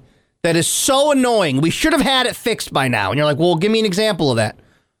thing that is so annoying? We should have had it fixed by now. And you're like, well, give me an example of that.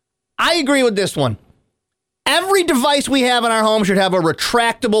 I agree with this one. Every device we have in our home should have a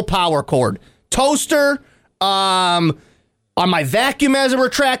retractable power cord. Toaster, on my vacuum has a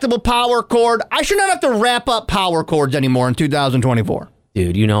retractable power cord. I should not have to wrap up power cords anymore in 2024.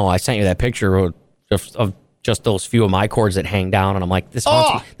 Dude, I sent you that picture of just those few of my cords that hang down, and I'm like, this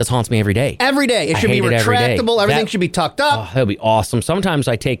haunts me every day. Every day. It should be retractable. Everything should be tucked up. Oh, that'd be awesome. Sometimes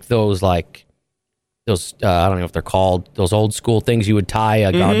I take those, I don't know if they're called, those old school things you would tie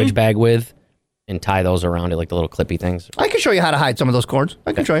a garbage bag with and tie those around it, like the little clippy things. I can show you how to hide some of those cords.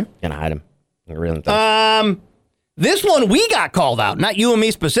 I can show you. Can I hide them? Really? This one, we got called out, not you and me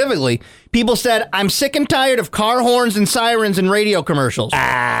specifically. People said, I'm sick and tired of car horns and sirens and radio commercials.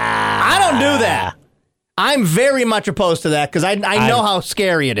 I don't do that. I'm very much opposed to that because I know how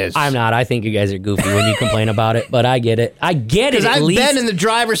scary it is. I'm not. I think you guys are goofy when you complain about it, but I get it. I get it. Because I've been in the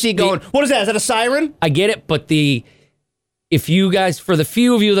driver's seat going, what is that? Is that a siren? I get it, but if you guys, for the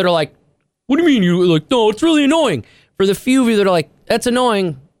few of you that are like, what do you mean? No, it's really annoying. For the few of you that are like, that's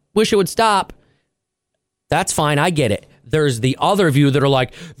annoying, wish it would stop. That's fine. I get it. There's the other view that are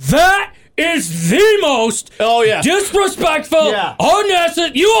like, that is the most disrespectful,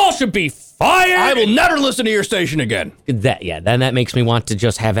 unnecessary. You all should be fired. I will never listen to your station again. Then that makes me want to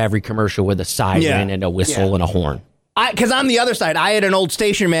just have every commercial with a siren and a whistle and a horn. Because on the other side, I had an old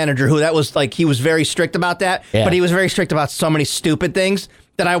station manager who he was very strict about that, but he was very strict about so many stupid things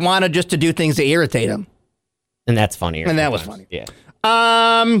that I wanted just to do things to irritate him. And that's funnier. And that was funny. Yeah.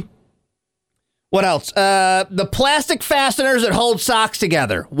 What else? The plastic fasteners that hold socks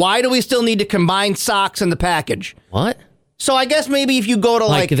together. Why do we still need to combine socks in the package? What? So I guess maybe if you go to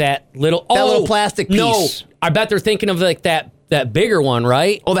like that little plastic piece. No, I bet they're thinking of like that bigger one,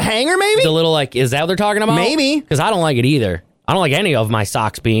 right? Oh, the hanger maybe? The little is that what they're talking about? Maybe. Because I don't like it either. I don't like any of my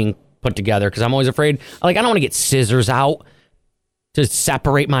socks being put together because I'm always afraid. I don't want to get scissors out to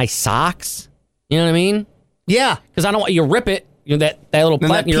separate my socks. You know what I mean? Yeah. Because I don't want you rip it. That little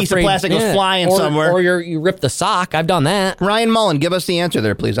piece of plastic goes flying somewhere, or you rip the sock. I've done that. Ryan Mullen, give us the answer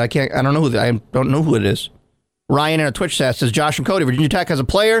there, please. I don't know who it is. Ryan in a Twitch chat says Josh and Cody. Virginia Tech has a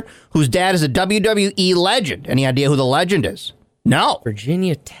player whose dad is a WWE legend. Any idea who the legend is? No.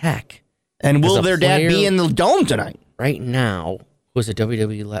 Virginia Tech. And will their dad be in the dome tonight? Right now, who's a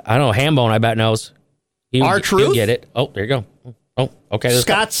WWE legend? I don't know. Hambone, I bet knows. R-Truth? He'll get it. Oh, there you go. Oh, okay.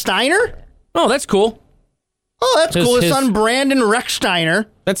 Scott Steiner? Oh, that's cool. Oh, that's cool. His son, Brandon Rechsteiner.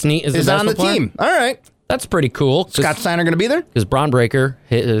 That's neat. Is on the team. All right. That's pretty cool. Scott Steiner going to be there? Because Braun Breaker,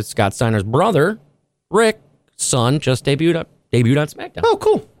 Scott Steiner's brother, Rick's son, just debuted on SmackDown. Oh,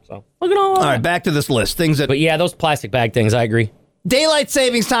 cool. So look at all that. All right, back to this list. But yeah, those plastic bag things, I agree. Daylight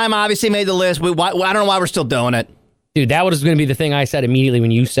savings time obviously made the list. I don't know why we're still doing it. Dude, that was going to be the thing I said immediately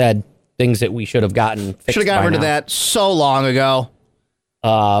when you said things that we should have gotten fixed. Should have gotten rid of that so long ago.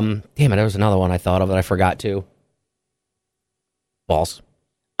 Damn it, there was another one I thought of that I forgot too. Balls.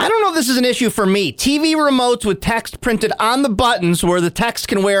 I don't know if this is an issue for me. TV remotes with text printed on the buttons where the text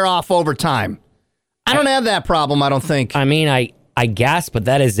can wear off over time. I don't have that problem, I don't think. I mean, I guess, but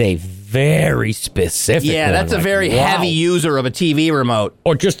that is a very specific one. That's a very heavy user of a TV remote.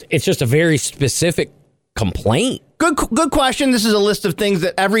 Or it's just a very specific complaint. Good question. This is a list of things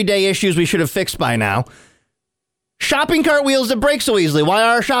that everyday issues we should have fixed by now. Shopping cart wheels that break so easily. Why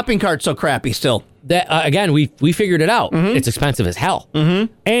are our shopping carts so crappy still? That again, we figured it out. Mm-hmm. It's expensive as hell.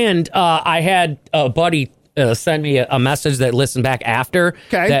 Mm-hmm. And I had a buddy send me a message that listened back after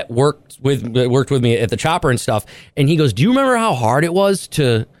that worked with me at the chopper and stuff. And he goes, "Do you remember how hard it was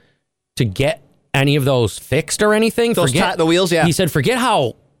to get any of those fixed or anything? The wheels, yeah." He said, "Forget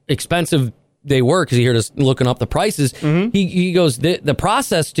how expensive they were," because he heard us looking up the prices. Mm-hmm. He goes, the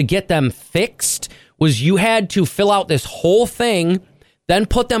process to get them fixed was you had to fill out this whole thing, then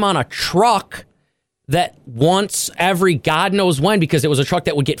put them on a truck that once every God knows when, because it was a truck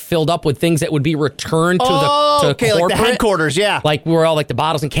that would get filled up with things that would be returned to corporate, like the headquarters, yeah, like where all like the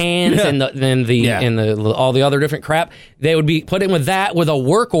bottles and cans and all the other different crap. They would be put in with that with a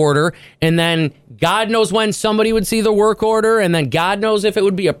work order, and then God knows when somebody would see the work order, and then God knows if it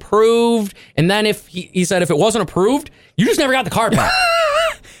would be approved, and then if he said if it wasn't approved, you just never got the car back.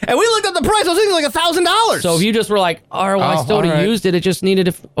 And we looked at the price. I was thinking like $1,000. So if you just were like, I still would have used it. It just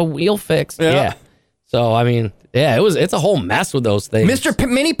needed a wheel fix. Yeah. So, I mean, it's a whole mess with those things. Mr.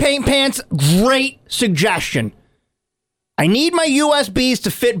 Mini Paint Pants, great suggestion. I need my USBs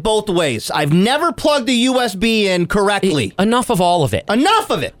to fit both ways. I've never plugged a USB in correctly. Enough of all of it. Enough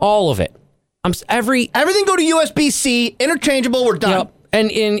of it. All of it. Everything go to USB-C, interchangeable, we're done. Yep. And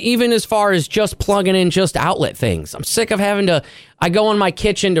even as far as just plugging in just outlet things, I'm sick of having to. I go in my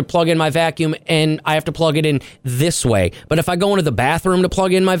kitchen to plug in my vacuum, and I have to plug it in this way. But if I go into the bathroom to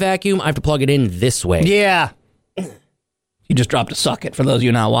plug in my vacuum, I have to plug it in this way. Yeah. You just dropped a sucket for those of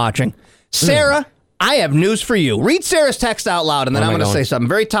you not watching. Sarah, I have news for you. Read Sarah's text out loud, and then I'm going to say something.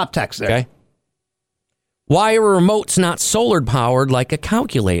 Very top text there. Okay. Why are remotes not solar powered like a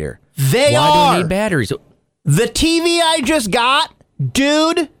calculator? Why do we need batteries? The TV I just got,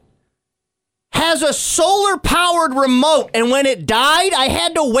 dude, has a solar-powered remote, and when it died, I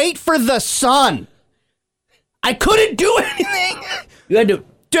had to wait for the sun. I couldn't do anything. You had to...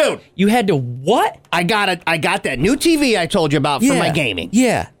 Dude. You had to what? I got that new TV I told you about for my gaming.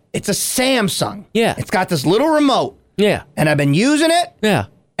 Yeah. It's a Samsung. Yeah. It's got this little remote. Yeah. And I've been using it. Yeah.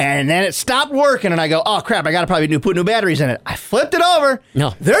 And then it stopped working, and I go, oh, crap, I got to probably put new batteries in it. I flipped it over.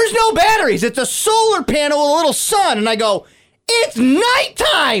 No. There's no batteries. It's a solar panel with a little sun. And I go, It's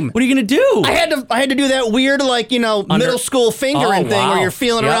nighttime. What are you gonna do? I had to do that weird, like, middle school fingering thing where you're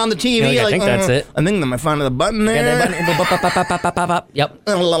feeling around the TV. I think that's it. I think I might find the button there. Yep.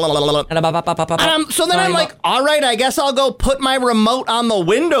 So then I'm like, all right, I guess I'll go put my remote on the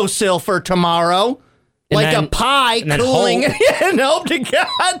windowsill for tomorrow, like a pie cooling. And hope to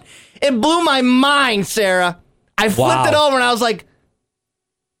God, it blew my mind, Sarah. I flipped it over and I was like,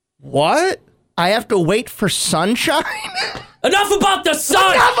 what? I have to wait for sunshine? Enough about the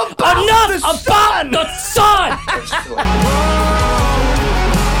sun! Enough about the sun!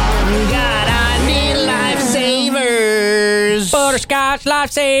 God, I need lifesavers. Butterscotch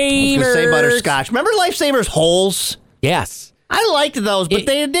lifesavers. I was going to say butterscotch. Remember lifesavers holes? Yes. I liked those, but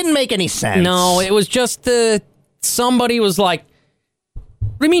they didn't make any sense. No, it was just somebody was like,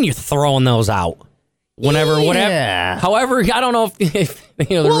 what do you mean you're throwing those out? Whatever. However, I don't know if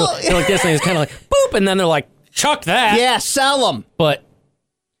they're like this thing is kind of like, boop, and then they're like, chuck that. Yeah, sell them. But,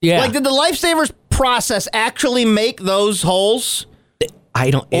 yeah. Like, did the lifesavers process actually make those holes?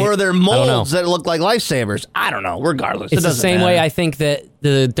 Or are there molds that look like lifesavers? I don't know. Regardless, it's the same way I think that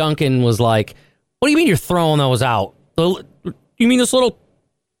the Duncan was like, what do you mean you're throwing those out? You mean this little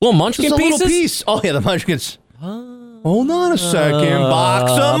munchkin pieces? Little piece. Oh, yeah, the munchkins. Hold on a second.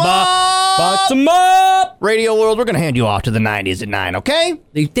 Box them up. Box them up. Radio World, we're going to hand you off to the 90s at 9, okay?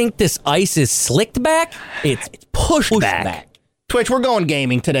 Do you think this ice is slicked back? It's pushed back. Twitch, we're going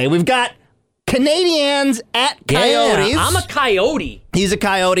gaming today. We've got Canadians at Coyotes. Yeah, I'm a Coyote. He's a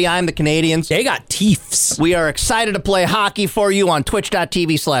Coyote. I'm the Canadians. They got teeths. We are excited to play hockey for you on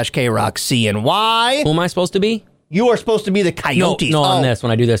twitch.tv/KRockCNY. Who am I supposed to be? You are supposed to be the Coyotes. No, on this,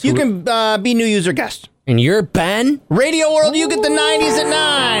 when I do this. You can be new user guest. And you're Ben? Radio World, you get the 90s at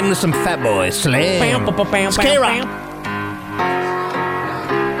 9 with some Fat Boy Slim. It's K-Rock.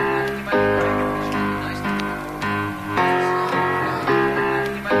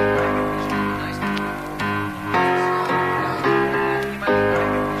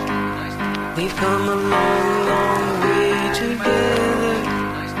 We've come a long, long way together,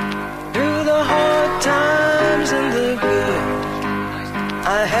 through the hard times and the good.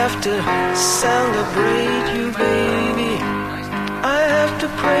 I have to celebrate you, baby. I have to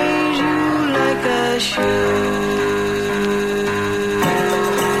praise you like I should.